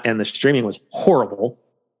whatnot, and the streaming was horrible.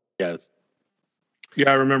 Yes. Yeah,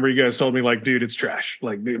 I remember you guys told me, like, dude, it's trash.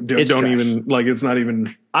 Like, don't It's trash. even, like, it's not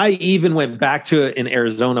even. I even went back to it in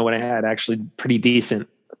Arizona when I had actually pretty decent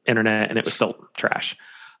internet, and it was still trash.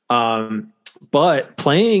 But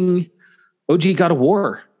playing OG God of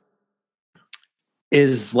War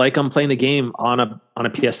is like I'm playing the game on a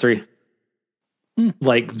PS3.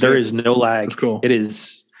 Like there is no lag. That's cool. It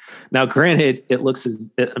is now. Granted, it looks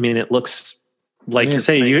like You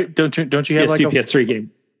say you don't you have like a PS3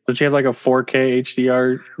 game. don't you have like a 4K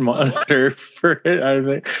HDR monitor for it?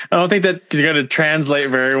 I don't think that is going to translate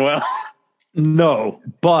very well. No,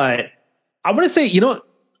 but I want to say, tip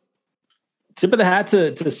of the hat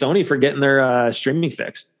to Sony for getting their streaming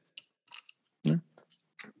fixed. Yeah.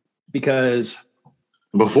 Because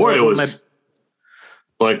before it was my-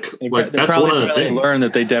 like They that's probably one of the finally things. learned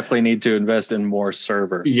that they definitely need to invest in more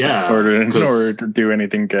servers. Yeah, in order 'cause- to do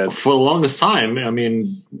anything good. For the longest time, I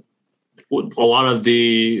mean, a lot of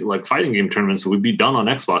the like fighting game tournaments would be done on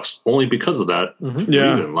Xbox only because of that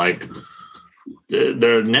Yeah. reason. Like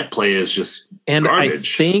their net play is just And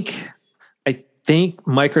garbage. I think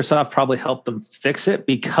Microsoft probably helped them fix it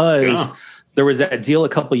because Yeah. there was that deal a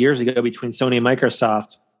couple years ago between Sony and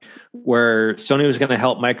Microsoft where Sony was going to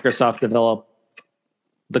help Microsoft develop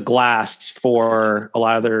the glass for a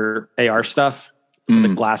lot of their AR stuff, the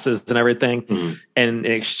glasses and everything. Mhm. And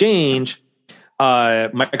in exchange,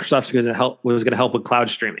 Microsoft was going to help with cloud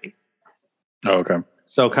streaming. Oh, okay.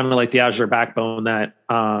 So kind of like the Azure backbone that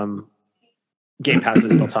Game Pass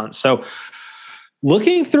is built on. So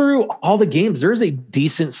looking through all the games, there's a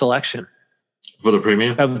decent selection for the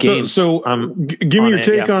premium. of games. So give me on your it,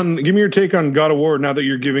 take yeah. on God of War now that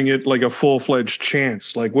you're giving it like a full fledged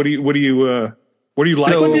chance. Like, what do you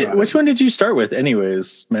like? Which one did you start with,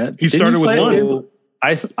 anyways, Matt? He Didn't started you with play- one.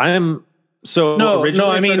 No,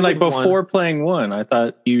 I mean originally like started with before one. playing one. I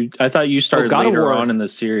thought you started God of later War. on in the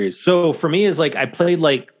series. So for me, is like I played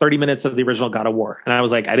like 30 minutes of the original God of War, and I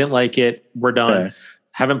was like, I didn't like it. We're done. Okay.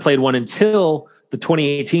 Haven't played one until the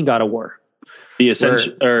 2018 God of War. The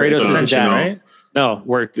Ascension, or Kratos is Ascension, dead, right? No,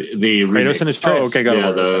 where The Kratos and his Oh, Atreus. okay, got yeah,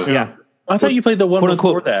 it. Yeah. I thought you played the one Quote, before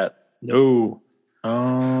unquote. that. No.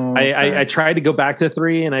 Oh, I tried to go back to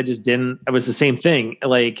 3 and I just didn't. It was the same thing.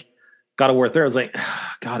 Like God of War 3, I was like,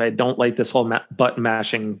 God, I don't like this whole button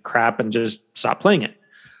mashing crap, and just stop playing it.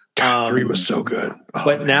 3 was so good. Oh,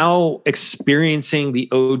 But man. now experiencing the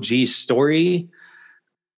OG story,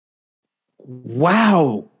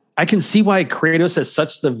 wow, I can see why Kratos has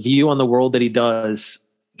such the view on the world that he does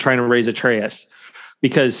trying to raise Atreus,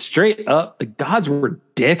 because straight up the gods were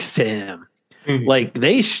dicks to him. Mhm. Like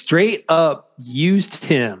they straight up used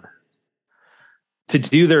him to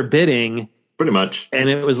do their bidding, Pretty much. and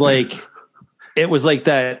it was like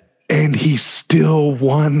that. And he still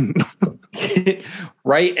won.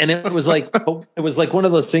 Right. And it was like one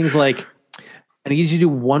of those things like, I need you to do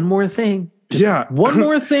one more thing. One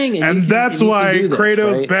more thing. And that's why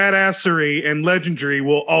Kratos' right? badassery and legendary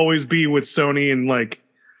will always be with Sony and like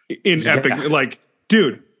in Epic. Like,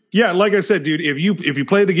 dude, yeah, like I said, dude, if you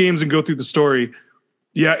play the games and go through the story,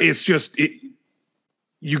 yeah, it's just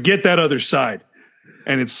you get that other side.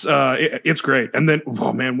 And it's great. And then,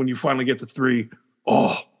 oh man, when you finally get to 3,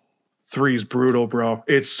 3 is brutal, bro.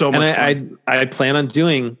 It's so much fun. I plan on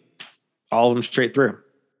doing all of them straight through,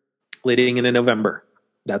 leading into November.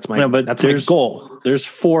 That's my my goal. There's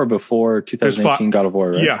 4 before 2018 God of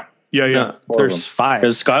War, right? Yeah. No, there's 5.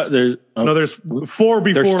 There's 4 before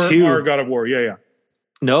There's 2. our God of War. Yeah.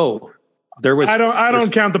 No, there was. I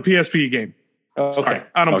don't count the PSP game. Okay, sorry.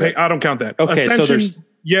 I don't count that. Okay, Ascension, so there's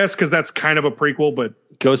yes, because that's kind of a prequel, but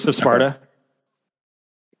Ghost of Sparta.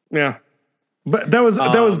 Yeah. But that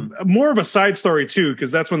was more of a side story too,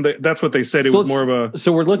 because that's what they said. It was more of a.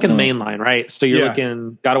 So we're looking mainline, right? So you're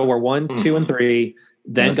looking God of War 1, 2, and 3,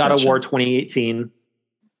 then God of War 2018.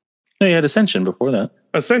 No, you had Ascension before that.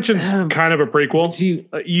 Ascension's kind of a prequel.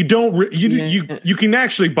 You don't you can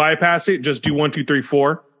actually bypass it. Just do 1, 2, 3,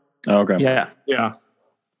 4. Oh, okay. Yeah.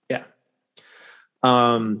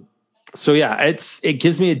 So it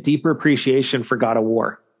gives me a deeper appreciation for God of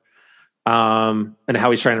War. And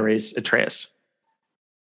how he's trying to raise Atreus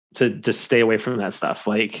to stay away from that stuff,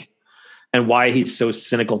 like, and why he's so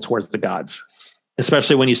cynical towards the gods,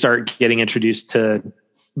 especially when you start getting introduced to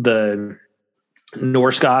the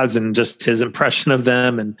Norse gods and just his impression of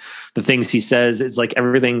them and the things he says. It's like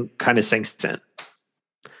everything kind of sinks in.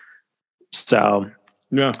 So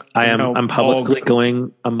yeah, I'm publicly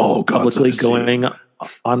going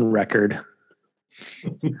on record.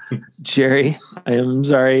 Jerry, I am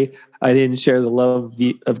sorry I didn't share the love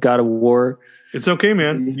of God of War. It's okay,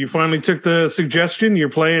 man. You finally took the suggestion. You're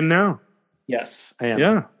playing now. Yes, I am.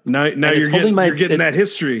 Yeah. Now you're getting that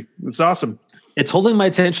history. It's awesome. It's holding my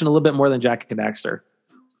attention a little bit more than Jack and Daxter.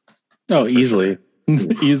 Oh, easily.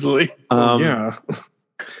 Easily. Yeah.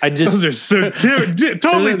 I just those are so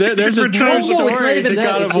totally there's a true story to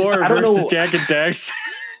God of War versus Jack and Daxter.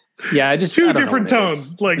 Yeah, I just two different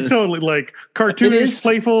tones, like totally like cartoonish,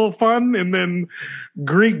 playful, fun, and then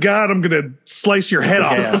Greek God, I'm gonna slice your head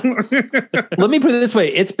off. Let me put it this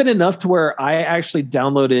way: it's been enough to where I actually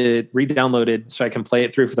re-downloaded, so I can play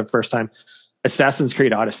it through for the first time. Assassin's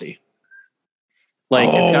Creed Odyssey. Like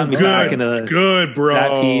it's gotten me back into good, bro.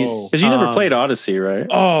 That piece because you never played Odyssey, right?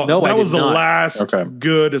 Oh no, that was the last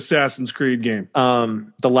good Assassin's Creed game.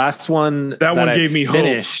 The last one that one gave me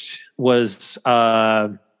finished hope. Was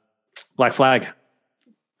Black Flag,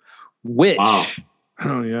 which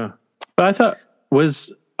oh yeah, but I thought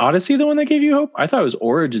was Odyssey the one that gave you hope. I thought it was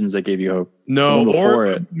Origins that gave you hope. No,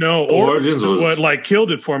 Origins was what like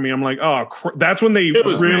killed it for me. I'm like, that's when they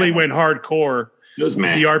really went hardcore. It was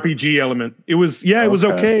mad. The RPG element. It was it was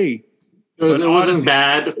okay. It wasn't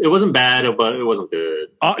bad. It wasn't bad, but it wasn't good.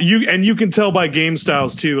 You can tell by game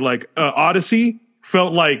styles too. Like Odyssey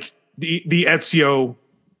felt like the Ezio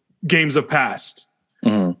games of past.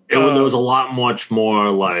 Mm-hmm. There was a lot much more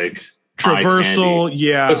like traversal.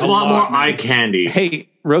 Yeah, there's a lot more eye candy. Hey,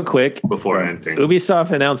 real quick before anything, Ubisoft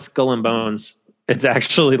announced Skull and Bones. It's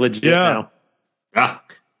actually legit now.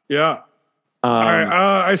 Yeah.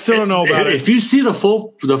 I still don't know about it. If you see the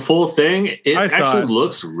full thing, it actually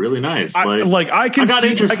looks really nice. I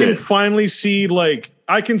can finally see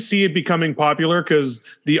I can see it becoming popular because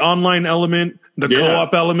the online element, the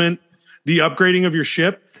co-op element, the upgrading of your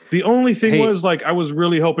ship. The only thing was I was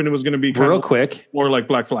really hoping it was going to be real quick more like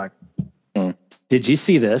Black Flag. Did you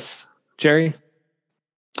see this, Jerry?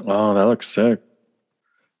 Oh, that looks sick.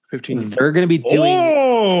 15. They're going to be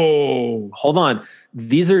doing. Hold on.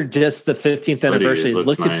 These are just the 15th anniversary.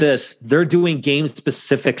 Look at this. They're doing game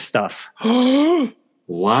specific stuff.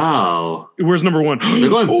 Wow. Where's number one? They're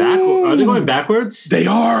going backwards. Are they going backwards? They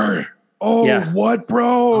are. Oh, yeah. What,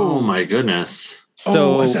 bro? Oh my goodness.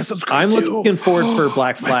 So I'm looking forward for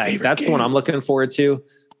Black Flag. That's the one I'm looking forward to.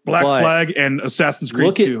 Black Flag and Assassin's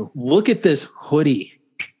Creed 2. Look at this hoodie.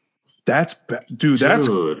 That's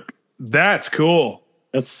cool.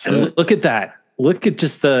 That's sick. And look at that. Look at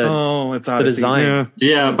just the it's the design.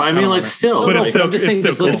 Yeah, but I mean, still, but it's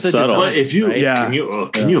still subtle. But if you can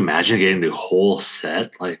you imagine getting the whole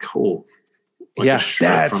set?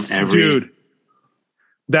 Dude,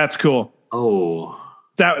 that's cool. Oh.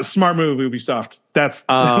 That was smart move, Ubisoft. That's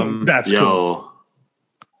cool.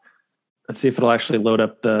 Let's see if it'll actually load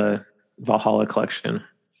up the Valhalla collection.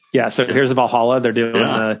 Yeah, so here's the Valhalla. They're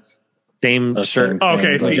doing Same A shirt. same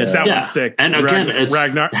Okay, thing, see, but, that Yeah. one's sick. And again, it's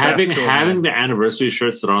Ragnar, having that's cool, having man. the anniversary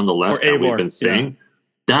shirts that are on the left Or that we've Eivor, been seeing.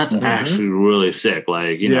 That's Mhm. actually really sick.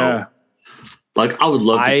 Like, you know, Yeah. like I would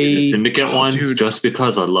love to see the Syndicate ones dude. just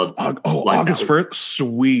because I love like August that. 1st,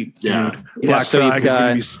 sweet, Yeah. dude. Yeah, Black so you've Flag is gonna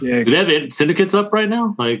got- be sick. Do they have any Syndicates up right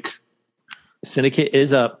now? Like, Syndicate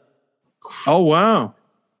is up. Oh wow,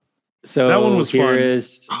 So That one was here fun.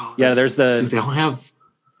 is oh, Yeah, that's- there's the- They don't have.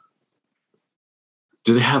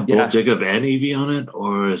 Do they have both Yeah. Jacob and Evie on it,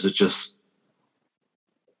 or is it just?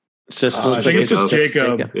 it's just I looks think like it's just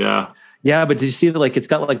Jacob. Yeah, Yeah, but did you see that? Like, it's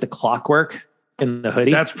got like the clockwork in the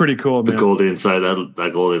hoodie. that's pretty cool, the man. gold inside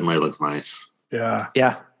that gold inlay looks nice. Yeah,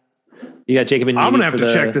 Yeah, you got Jacob and I'm gonna Yeti have for to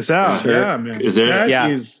the- check this out. Sure. Yeah, man. Is there-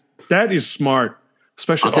 That is smart,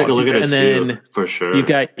 especially. I'll take a look at it And too, then for sure. You've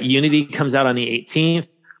got Unity comes out on the 18th,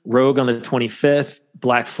 Rogue on the 25th,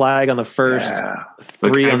 Black Flag on the 1st, Yeah.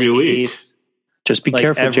 3 Like on the every week. 8th. Just be Like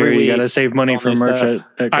careful, every Jerry. You week, got to save money all for new merch stuff.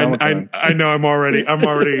 at Comic-Con. I know. I'm already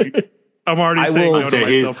I saying will- no to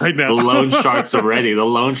myself right now. The loan sharks are ready. The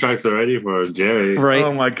loan sharks are ready for Jerry. Right.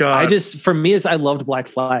 Oh my god! For me, I loved Black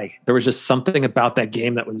Flag. There was just something about that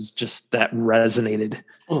game that was just that resonated.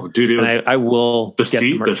 Oh, dude, it And was I will the get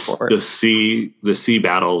sea, the merch for it. the sea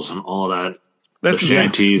battles and all that. That's the the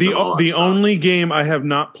shanties and all that the stuff. only game I have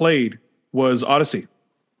not played was Odyssey.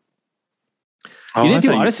 Oh, You didn't I do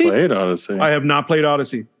thought Odyssey? Played Odyssey. I have not played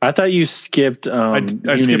Odyssey. I thought you skipped. I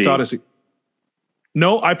Unity. skipped Odyssey.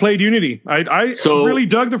 No, I played Unity. I So- really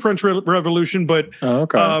dug the French Revolution, but Oh,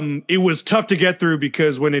 okay. it was tough to get through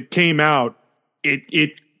because when it came out,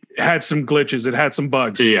 it had some glitches. It had some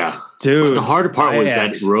bugs. Yeah, Dude, but the harder part was I-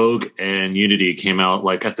 that Rogue and Unity came out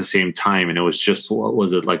like at the same time, and it was just what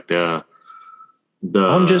was it like the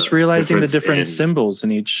I'm just realizing the difference different in- symbols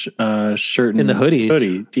in each shirt In the hoodies.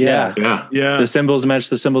 Hoodie, yeah. Yeah, Yeah, The symbols match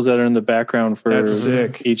the symbols that are in the background for That's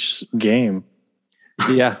sick. each game,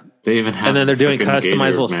 yeah. they even have. And then they're doing freaking gator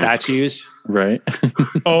customizable masks. statues, right?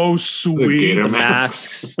 Oh, The sweet. gator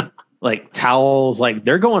masks, like towels. Like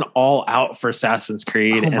they're going all out for Assassin's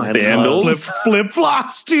Creed. Oh and my I sandals. love- Flip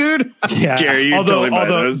flops, dude. Yeah. Jerry, you although, totally buy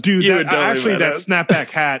those. dude, You that, would totally actually buy that those. snapback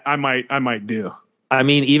hat, I might do. I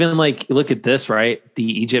mean, even like look at this, right? The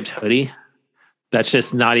Egypt hoodie. That's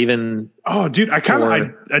just not even. Oh, dude, I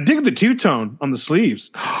dig the two tone on the sleeves.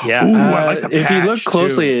 Yeah. Ooh, I like the if you look patch,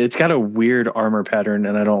 closely, too. it's got a weird armor pattern,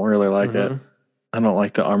 and I don't really like it. Mhm. I don't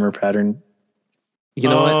like the armor pattern. You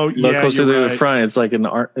know Oh, what? Look yeah, closely you're to the right. front; it's like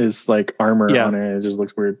it's like armor Yeah. on it. It just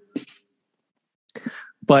looks weird.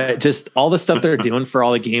 But just all the stuff they're doing for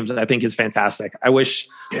all the games, I think is fantastic. I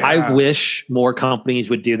wish more companies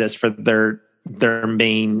would do this for their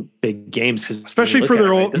main big games, because especially for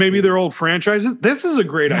their old, maybe their old franchises. This is a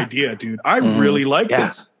great idea, dude. I Mhm. really like Yeah.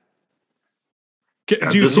 this. Yeah,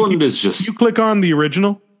 Dude, this one is just. you click on the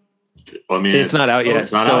original. I mean, It's not out yet,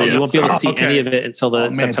 It's not so out you yet. won't be able to see Okay. any of it until the Oh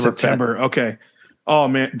man, September 5th. September. Okay. Oh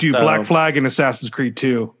man, dude, So- Black Flag and Assassin's Creed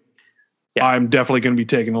 2. Yeah. I'm definitely going to be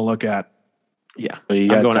taking a look at. Yeah, But you I'm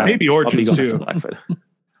got going time. out. Maybe I'll be Origins going too. for Blackfoot.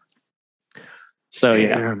 So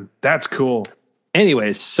yeah. Damn, that's cool.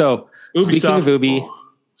 Anyways, so speaking of Ubisoft. Ubi, Sweet,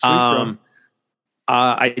 bro.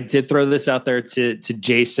 I did throw this out there to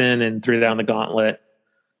Jason and threw down the gauntlet.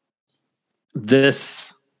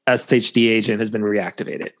 This SHD agent has been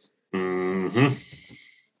reactivated. Mhm.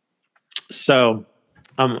 So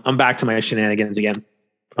I'm back to my shenanigans again.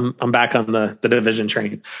 I'm back on the division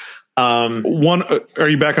train. One, are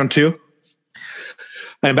you back on 2?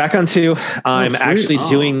 I'm back on 2. I'm sweet. actually Oh.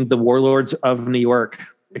 doing the Warlords of New York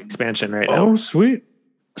expansion right now. Oh, sweet.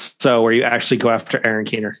 So where you actually go after Aaron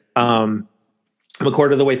Keener. I'm a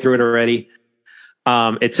quarter of the way through it already.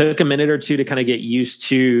 It took a minute or two to kind of get used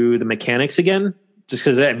to the mechanics again, just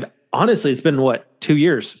because honestly, it's been 2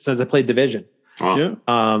 years since I played Division. Oh,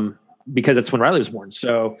 Yeah. Because it's when Riley was born.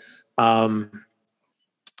 So,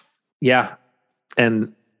 yeah.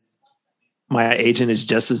 And my agent is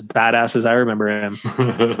just as badass as I remember him.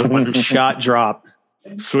 One shot drop,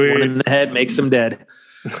 one Sweet. in the head makes him dead.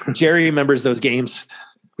 Jerry remembers those games.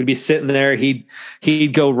 We'd be sitting there.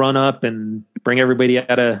 He'd go run up and bring everybody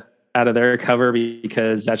out of their cover,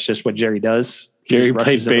 because that's just what Jerry does. He Jerry just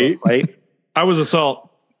played rushes into a fight. I was assault.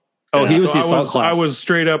 Oh, he was So the assault class. I was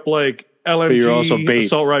straight up like But you're also LMG bait.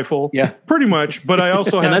 assault rifle. Yeah. Pretty much. But I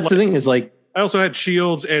also and had that's the thing is like, I also had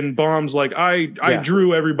shields and bombs. Like I Yeah.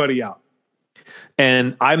 drew everybody out.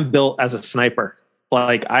 and I'm built as a sniper.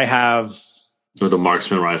 Like I have with the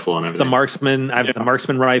marksman rifle and the everything. marksman. I have the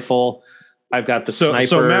marksman rifle. I've got the So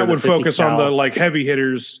sniper. Matt the would 50 focus on the cal, like heavy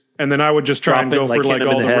hitters, and then I would just try and drop go it, for hit like him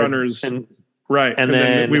in all the head. runners. And Right. and And then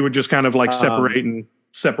then, we would just kind of like separate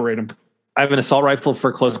them. I have an assault rifle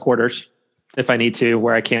for close quarters. if I need to,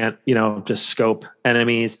 where I can't, just scope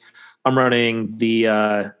enemies. I'm running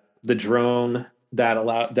the drone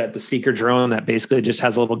that the seeker drone that basically just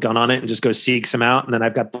has a little gun on it and just goes seeks him out. And then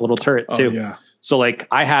I've got the little turret too. Yeah. So like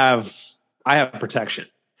I have protection.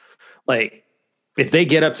 Like if they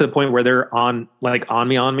get up to the point where they're on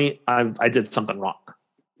me, I did something wrong.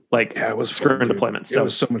 Like Yeah, it was screwing deployment. It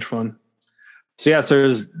was so much fun. So yeah,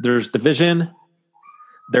 so there's Division,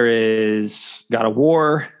 there is God of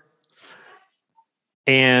War,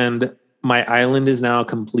 and my island is now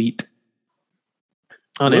complete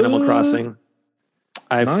on Animal Crossing.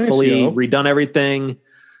 I've fully redone everything,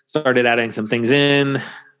 started adding some things in,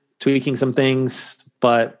 tweaking some things,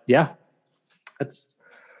 but yeah,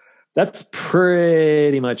 that's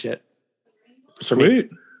pretty much it. Sweet.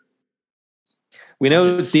 We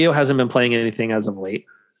know Theo hasn't been playing anything as of late.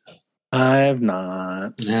 I have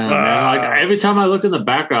not. Yeah, man. Like every time I look in the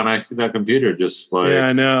background, I see that computer just like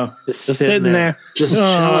I know, just sitting there, just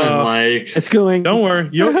chilling. Like it's going. Don't worry,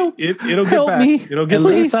 it'll get back. Me. It'll get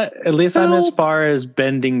at least I'm as far as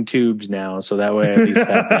bending tubes now, so that way I at least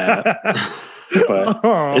have that.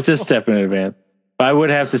 But it's a step in advance. But I would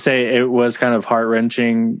have to say it was kind of heart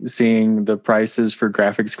wrenching seeing the prices for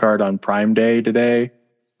graphics card on Prime Day today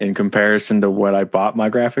in comparison to what I bought my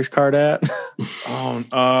graphics card at.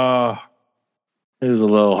 It was a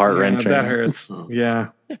little heart wrenching. That hurts. Yeah.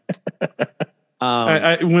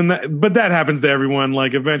 But that happens to everyone.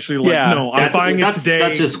 Like eventually, like no, I'm buying it today.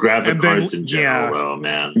 That's just graphic cards in general, though,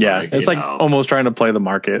 man. Yeah, like, it's like almost trying to play the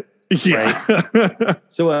market. Yeah. Right?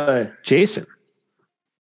 So, Jason,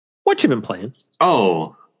 what you been playing?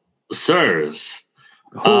 Oh, sirs.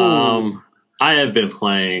 I have been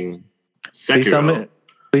playing Sekiro.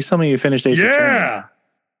 Please tell me you finished Ace Attorney. Yeah.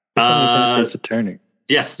 Please tell me you finished Ace Attorney.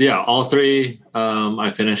 Yes, yeah, all three. I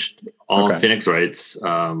finished all Phoenix Wrights.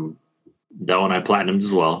 That one I platinumed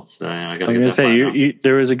as well. So I got. I'm gonna say you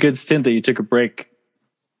there was a good stint that you took a break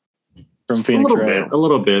from Phoenix Wright. A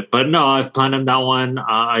little bit, but no, I've platinumed that one.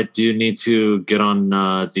 I do need to get on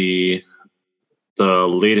the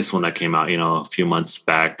latest one that came out, a few months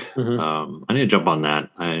back. Mm-hmm. I need to jump on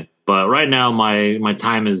that. But right now, my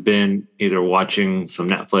time has been either watching some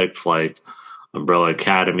Netflix like Umbrella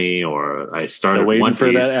Academy, or I started still waiting One Piece.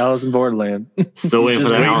 For that Alice in Borderland. Still waiting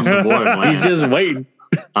for that Alice in Borderland. He's just waiting.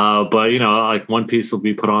 But like One Piece will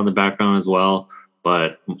be put on the background as well.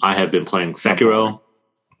 But I have been playing Sekiro,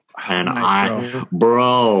 and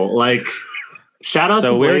bro, like. Shout out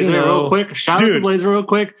to Blazer real quick. Shout out to Blazer real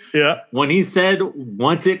quick. Yeah. When he said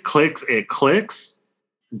once it clicks,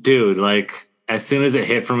 dude, like as soon as it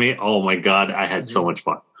hit for me, oh my God, I had so much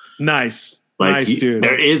fun. Nice. Like nice, dude.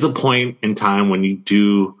 There is a point in time when you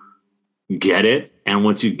do get it, and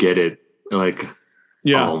once you get it, like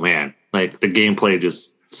oh man, like the gameplay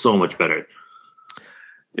just so much better.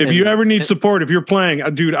 If you ever need support, if you're playing,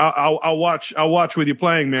 dude, I'll watch with you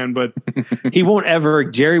playing, man. But he won't ever.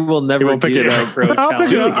 Jerry will never pick it up. But I'll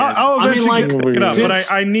pick it up. I'll eventually pick it up. But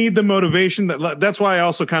I need the motivation. That's why I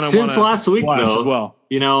also kind of since last week though. As well.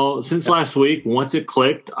 Since last week, once it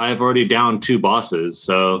clicked, I've already downed 2 bosses.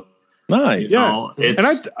 So nice. Yeah,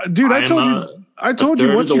 I told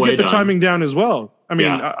you once you get the timing down as well. I mean,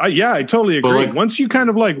 I totally agree. Like, once you kind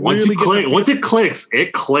of like once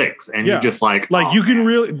it clicks, and you're just like you can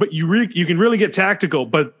really, but you can really get tactical.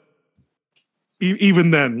 But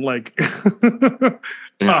even then, like,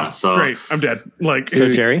 so great, I'm dead. Like,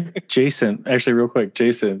 so Jerry, Jason, actually, real quick,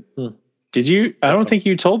 Jason, did you? I don't think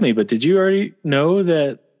you told me, but did you already know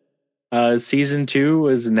that season 2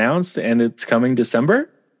 was announced and it's coming December?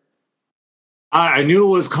 I knew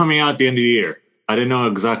it was coming out at the end of the year. I didn't know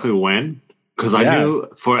exactly when. Because I knew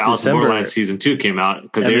for Alice in Borderland season 2 came out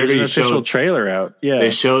because they already showed an official trailer out. Yeah,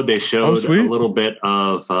 they showed a little bit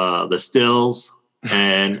of the stills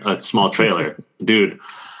and a small trailer. Dude,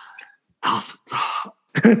 I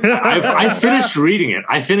finished reading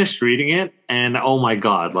it, and oh my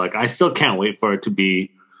God, like I still can't wait for it to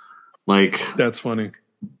be like that's funny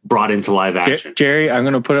brought into live action. Jerry, I'm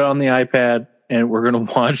going to put it on the iPad. And we're gonna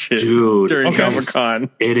watch it, during Comic-Con.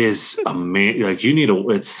 It is amazing. Like you need to.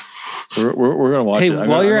 We're gonna watch it.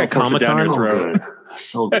 While you're at Comic-Con,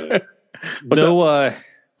 so good.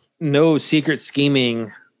 No secret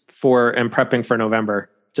scheming for and prepping for November.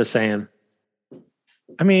 Just saying.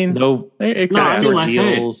 I mean, it could happen.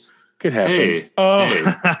 Deals could happen.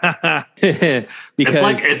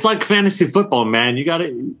 Because it's like fantasy football, man.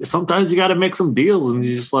 Sometimes you gotta make some deals, and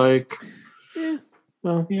you just like.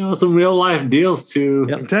 Well, some real life deals to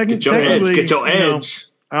get your edge.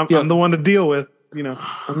 I'm the one to deal with. know.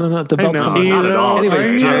 No, the belt's no, coming. not at all.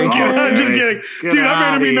 Anyways, Jerry. I'm just kidding. Get Dude, I'm outta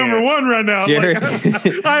enemy here. number one right now. Jerry.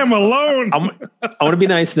 Like, I am alone. I want to be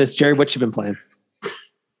nice in this, Jerry. What you been playing?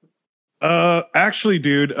 Actually,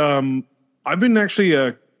 dude, I've been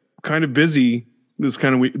actually kind of busy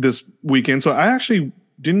this weekend, so I actually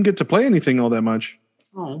didn't get to play anything all that much.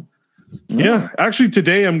 Oh. Yeah, actually,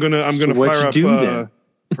 today I'm gonna what'd fire you up do then?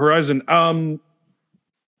 Horizon.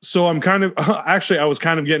 So I'm kind of actually I was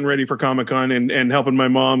kind of getting ready for Comic-Con and helping my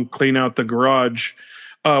mom clean out the garage.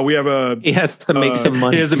 We have a He has to make some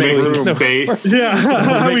money. he has to Make some room. space. yeah.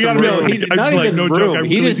 make we some gotta room. make, Not like, even no room. joke. I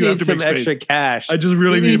He really just do have needs to make some space. extra cash. I just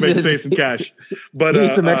really He need to make needs space and cash. But He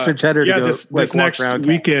needs some extra cheddar to yeah, go, this like, walk next around.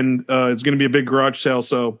 weekend it's going to be a big garage sale.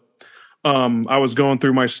 So I was going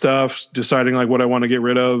through my stuff, deciding like what I want to get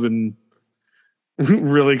rid of, and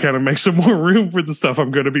really kind of make some more room for the stuff I'm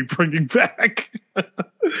going to be bringing back.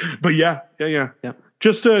 But yeah.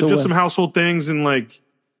 Just So, some household things, and like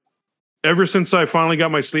ever since I finally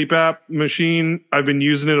got my sleep app machine, I've been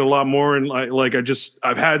using it a lot more, and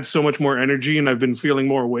I've had so much more energy, and I've been feeling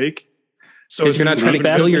more awake. So Because you're not trying to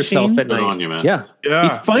sleep kill app yourself machine? at Good night. on you, man. Yeah.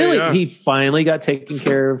 yeah, He finally got taken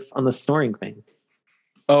care of on the snoring thing.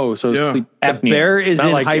 Oh, so Yeah. sleep The apnea. bear is Not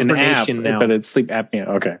in like an hibernation app, now. but it's sleep apnea.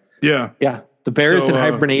 Okay. yeah. Yeah. The bear is So, in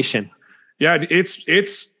hibernation. Yeah,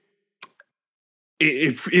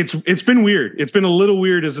 it's been weird. It's been a little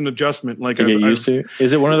weird as an adjustment. Like You get used to.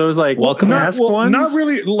 Is it one of those like Welcome mask ones? Not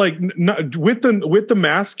really. Like not, with the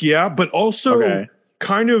mask, yeah, but also Okay.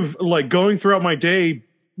 kind of like going throughout my day,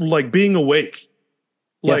 like being awake.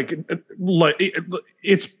 Yeah.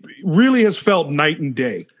 It's really has felt night and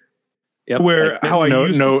day. Yep. Where how I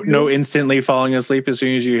used to no instantly falling asleep as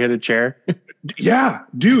soon as you hit a chair. yeah,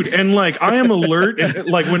 dude, and like I am alert. And,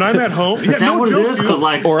 like when I'm at home, Is that what it is? Because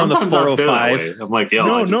like Or on the sometimes I feel that 405. way. I'm like,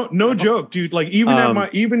 yo, No joke, dude. Like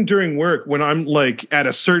even during work, when I'm like at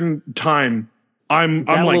a certain time, I'm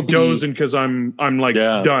That will like be- dozing because I'm like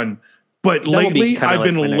Yeah. done. But will be lately, kinda I've like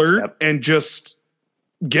been my next alert step. and just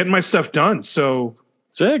getting my stuff done. So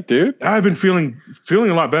Sick, dude. I've been feeling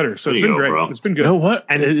a lot better. So There it's you been go, great. bro. It's been You good. know what?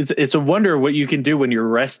 And it's a wonder what you can do when you're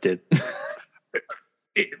rested.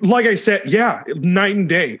 Like I said, yeah, night and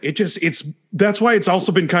day. That's why it's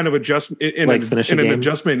also been kind of adjustment Like finish a in an game?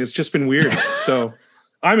 adjustment. It's just been weird. So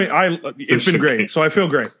it's Finish been a great. game. So I feel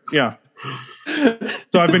great. Yeah.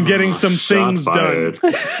 So I've been getting some Shot things fired.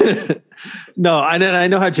 done. No, I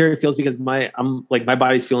know how Jerry feels because my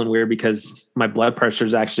body's feeling weird because my blood pressure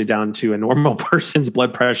is actually down to a normal person's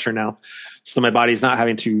blood pressure now. So my body's not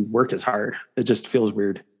having to work as hard. It just feels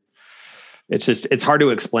weird. It's hard to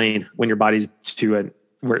explain when your body's to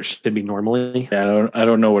where it should be normally. Yeah, I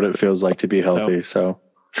don't know what it feels like to be healthy. So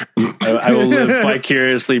I will live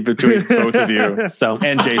vicariously between both of you So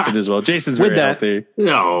and Jason as well. Jason's With very that- healthy.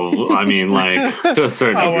 No, I mean, like to a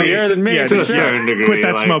certain degree. Healthier than me. Yeah, to a just certain degree. quit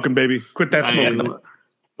that like, smoking, baby. Quit that I mean, smoking.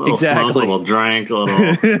 little Exactly. smoke, little drink, little.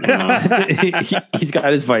 He's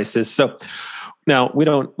got his vices. So no, we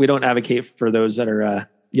don't advocate for those that are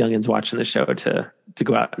youngins watching the show to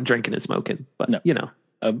go out and drinking and smoking. But No.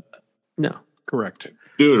 no. Correct.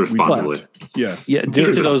 Do it responsibly. Yeah. Yeah, Keep do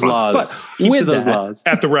to it. those laws. But Keep with to those that, laws.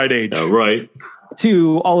 At the right age. Yeah, right.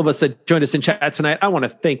 To all of us that joined us in chat tonight, I want to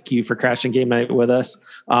thank you for crashing game night with us.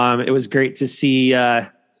 It was great to see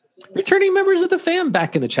returning members of the fam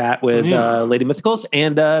back in the chat with Lady Mythicals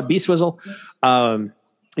and Beast Swizzle.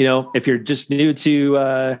 If you're just new to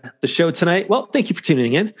the show tonight, well, thank you for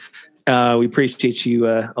tuning in. We appreciate you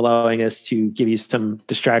allowing us to give you some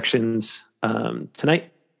distractions tonight.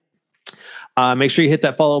 Make sure you hit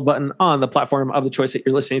that follow button on the platform of the choice that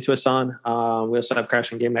you're listening to us on. We also have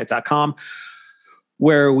crashinggamenight.com,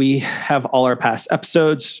 where we have all our past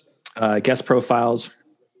episodes, guest profiles,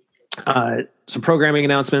 some programming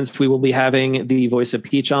announcements. We will be having the voice of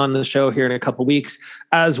Peach on the show here in a couple weeks,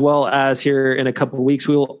 as well as here in a couple weeks,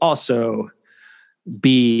 we will also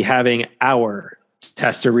be having our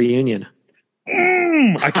tester reunion.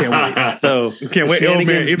 I can't wait. So Can't wait. Oh,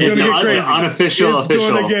 man. It's going to get crazy. Unofficial, It's going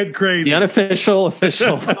official. to get crazy. the unofficial,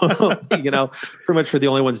 official, pretty much we're the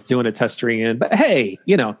only ones doing a test reunion. But hey,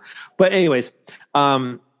 but anyways,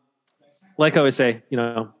 like I always say,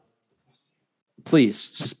 please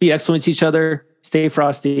just be excellent to each other, stay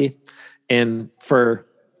frosty, and for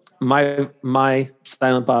my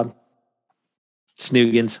Silent Bob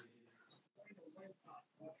Snoogans.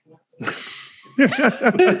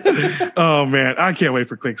 Oh man, I can't wait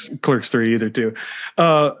for Clerks 3 either too.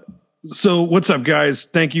 So what's up, guys?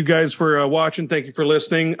 Thank you guys for watching. Thank you for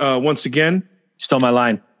listening. Once again, Stole my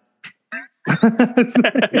line. Well,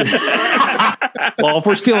 if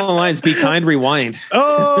we're stealing lines, be kind, rewind.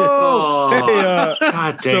 Oh, hey,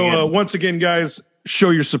 God dang so it. once again, guys, show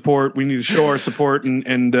your support. We need to show our support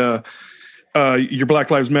and your Black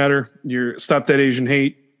Lives Matter. Your Stop That Asian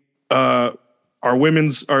Hate. Our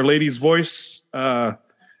ladies' voice.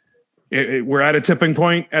 We're at a tipping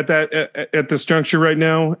point at this juncture right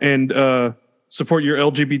now, and support your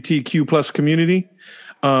LGBTQ plus community.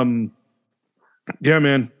 Yeah,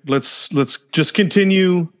 man. Let's just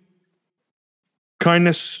continue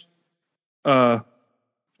kindness.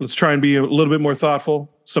 Let's try and be a little bit more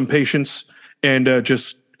thoughtful, some patience, and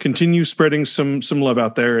just continue spreading some love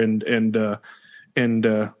out there and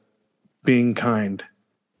being kind.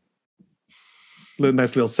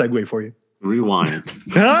 Nice little segue for you. Rewind.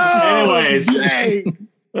 Oh, Anyways. yay.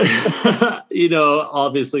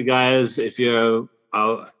 Obviously, guys, if you're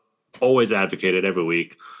always advocated every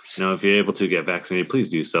week, if you're able to get vaccinated, please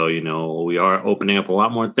do so. We are opening up a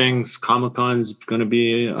lot more things. Comic-Con's going to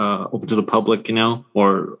be open to the public,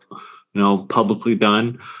 or publicly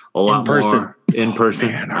done. A lot more in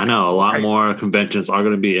person. Man, I know a lot more conventions are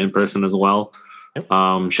going to be in person as well. Yep.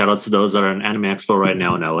 Shout out to those that are in Anime Expo right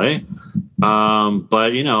now in LA.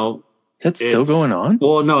 But is that still going on?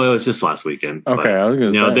 Well, no, it was just last weekend. Okay, but, I was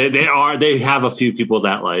gonna say they have a few people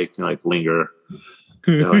that like linger.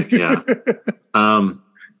 They're like, yeah.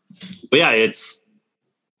 But yeah, it's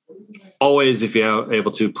always, if you're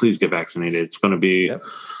able to, please get vaccinated. It's going to be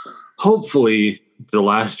hopefully the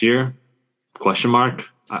last year ?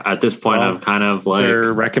 At this point, I'm kind of like,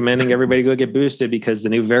 they're recommending everybody go get boosted because the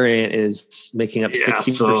new variant is making up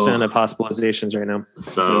 60% of hospitalizations right now.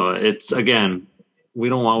 So it's, again, we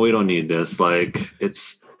don't need this. Like,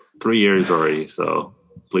 it's 3 years already. So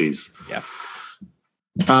please. Yeah.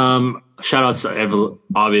 Shout out to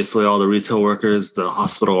obviously all the retail workers, the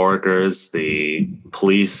hospital workers, the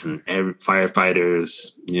police and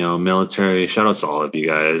firefighters, military. Shout out to all of you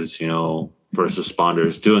guys, first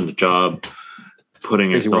responders doing the job,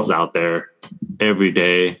 putting yourselves out there every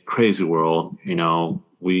day. Crazy world.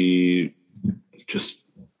 We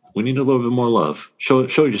need a little bit more love. Show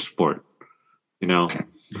your support, And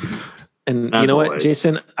as you know always. what,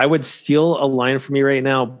 Jason, I would steal a line from you right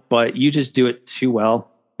now, but you just do it too well.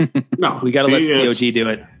 No, we got to let the OG do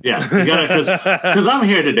it. Yeah, you gotta, because I'm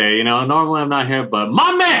here today. Normally I'm not here, but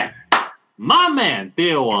my man,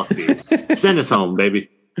 Theo Walski, send us home, baby.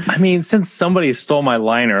 I mean, since somebody stole my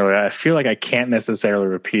line earlier, I feel like I can't necessarily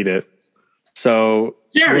repeat it. So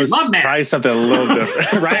Jerry, let's my man. try something a little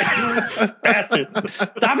different, right? Bastard,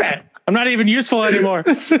 stop it! I'm not even useful anymore.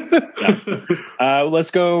 Yeah. Let's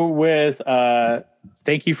go with.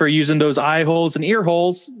 Thank you for using those eye holes and ear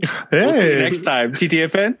holes. Hey. We'll see you next time.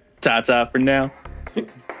 TTFN. Ta-ta for now.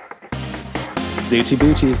 Doochie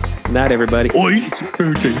boochies. Night, everybody. Oi.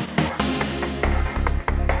 Boochies.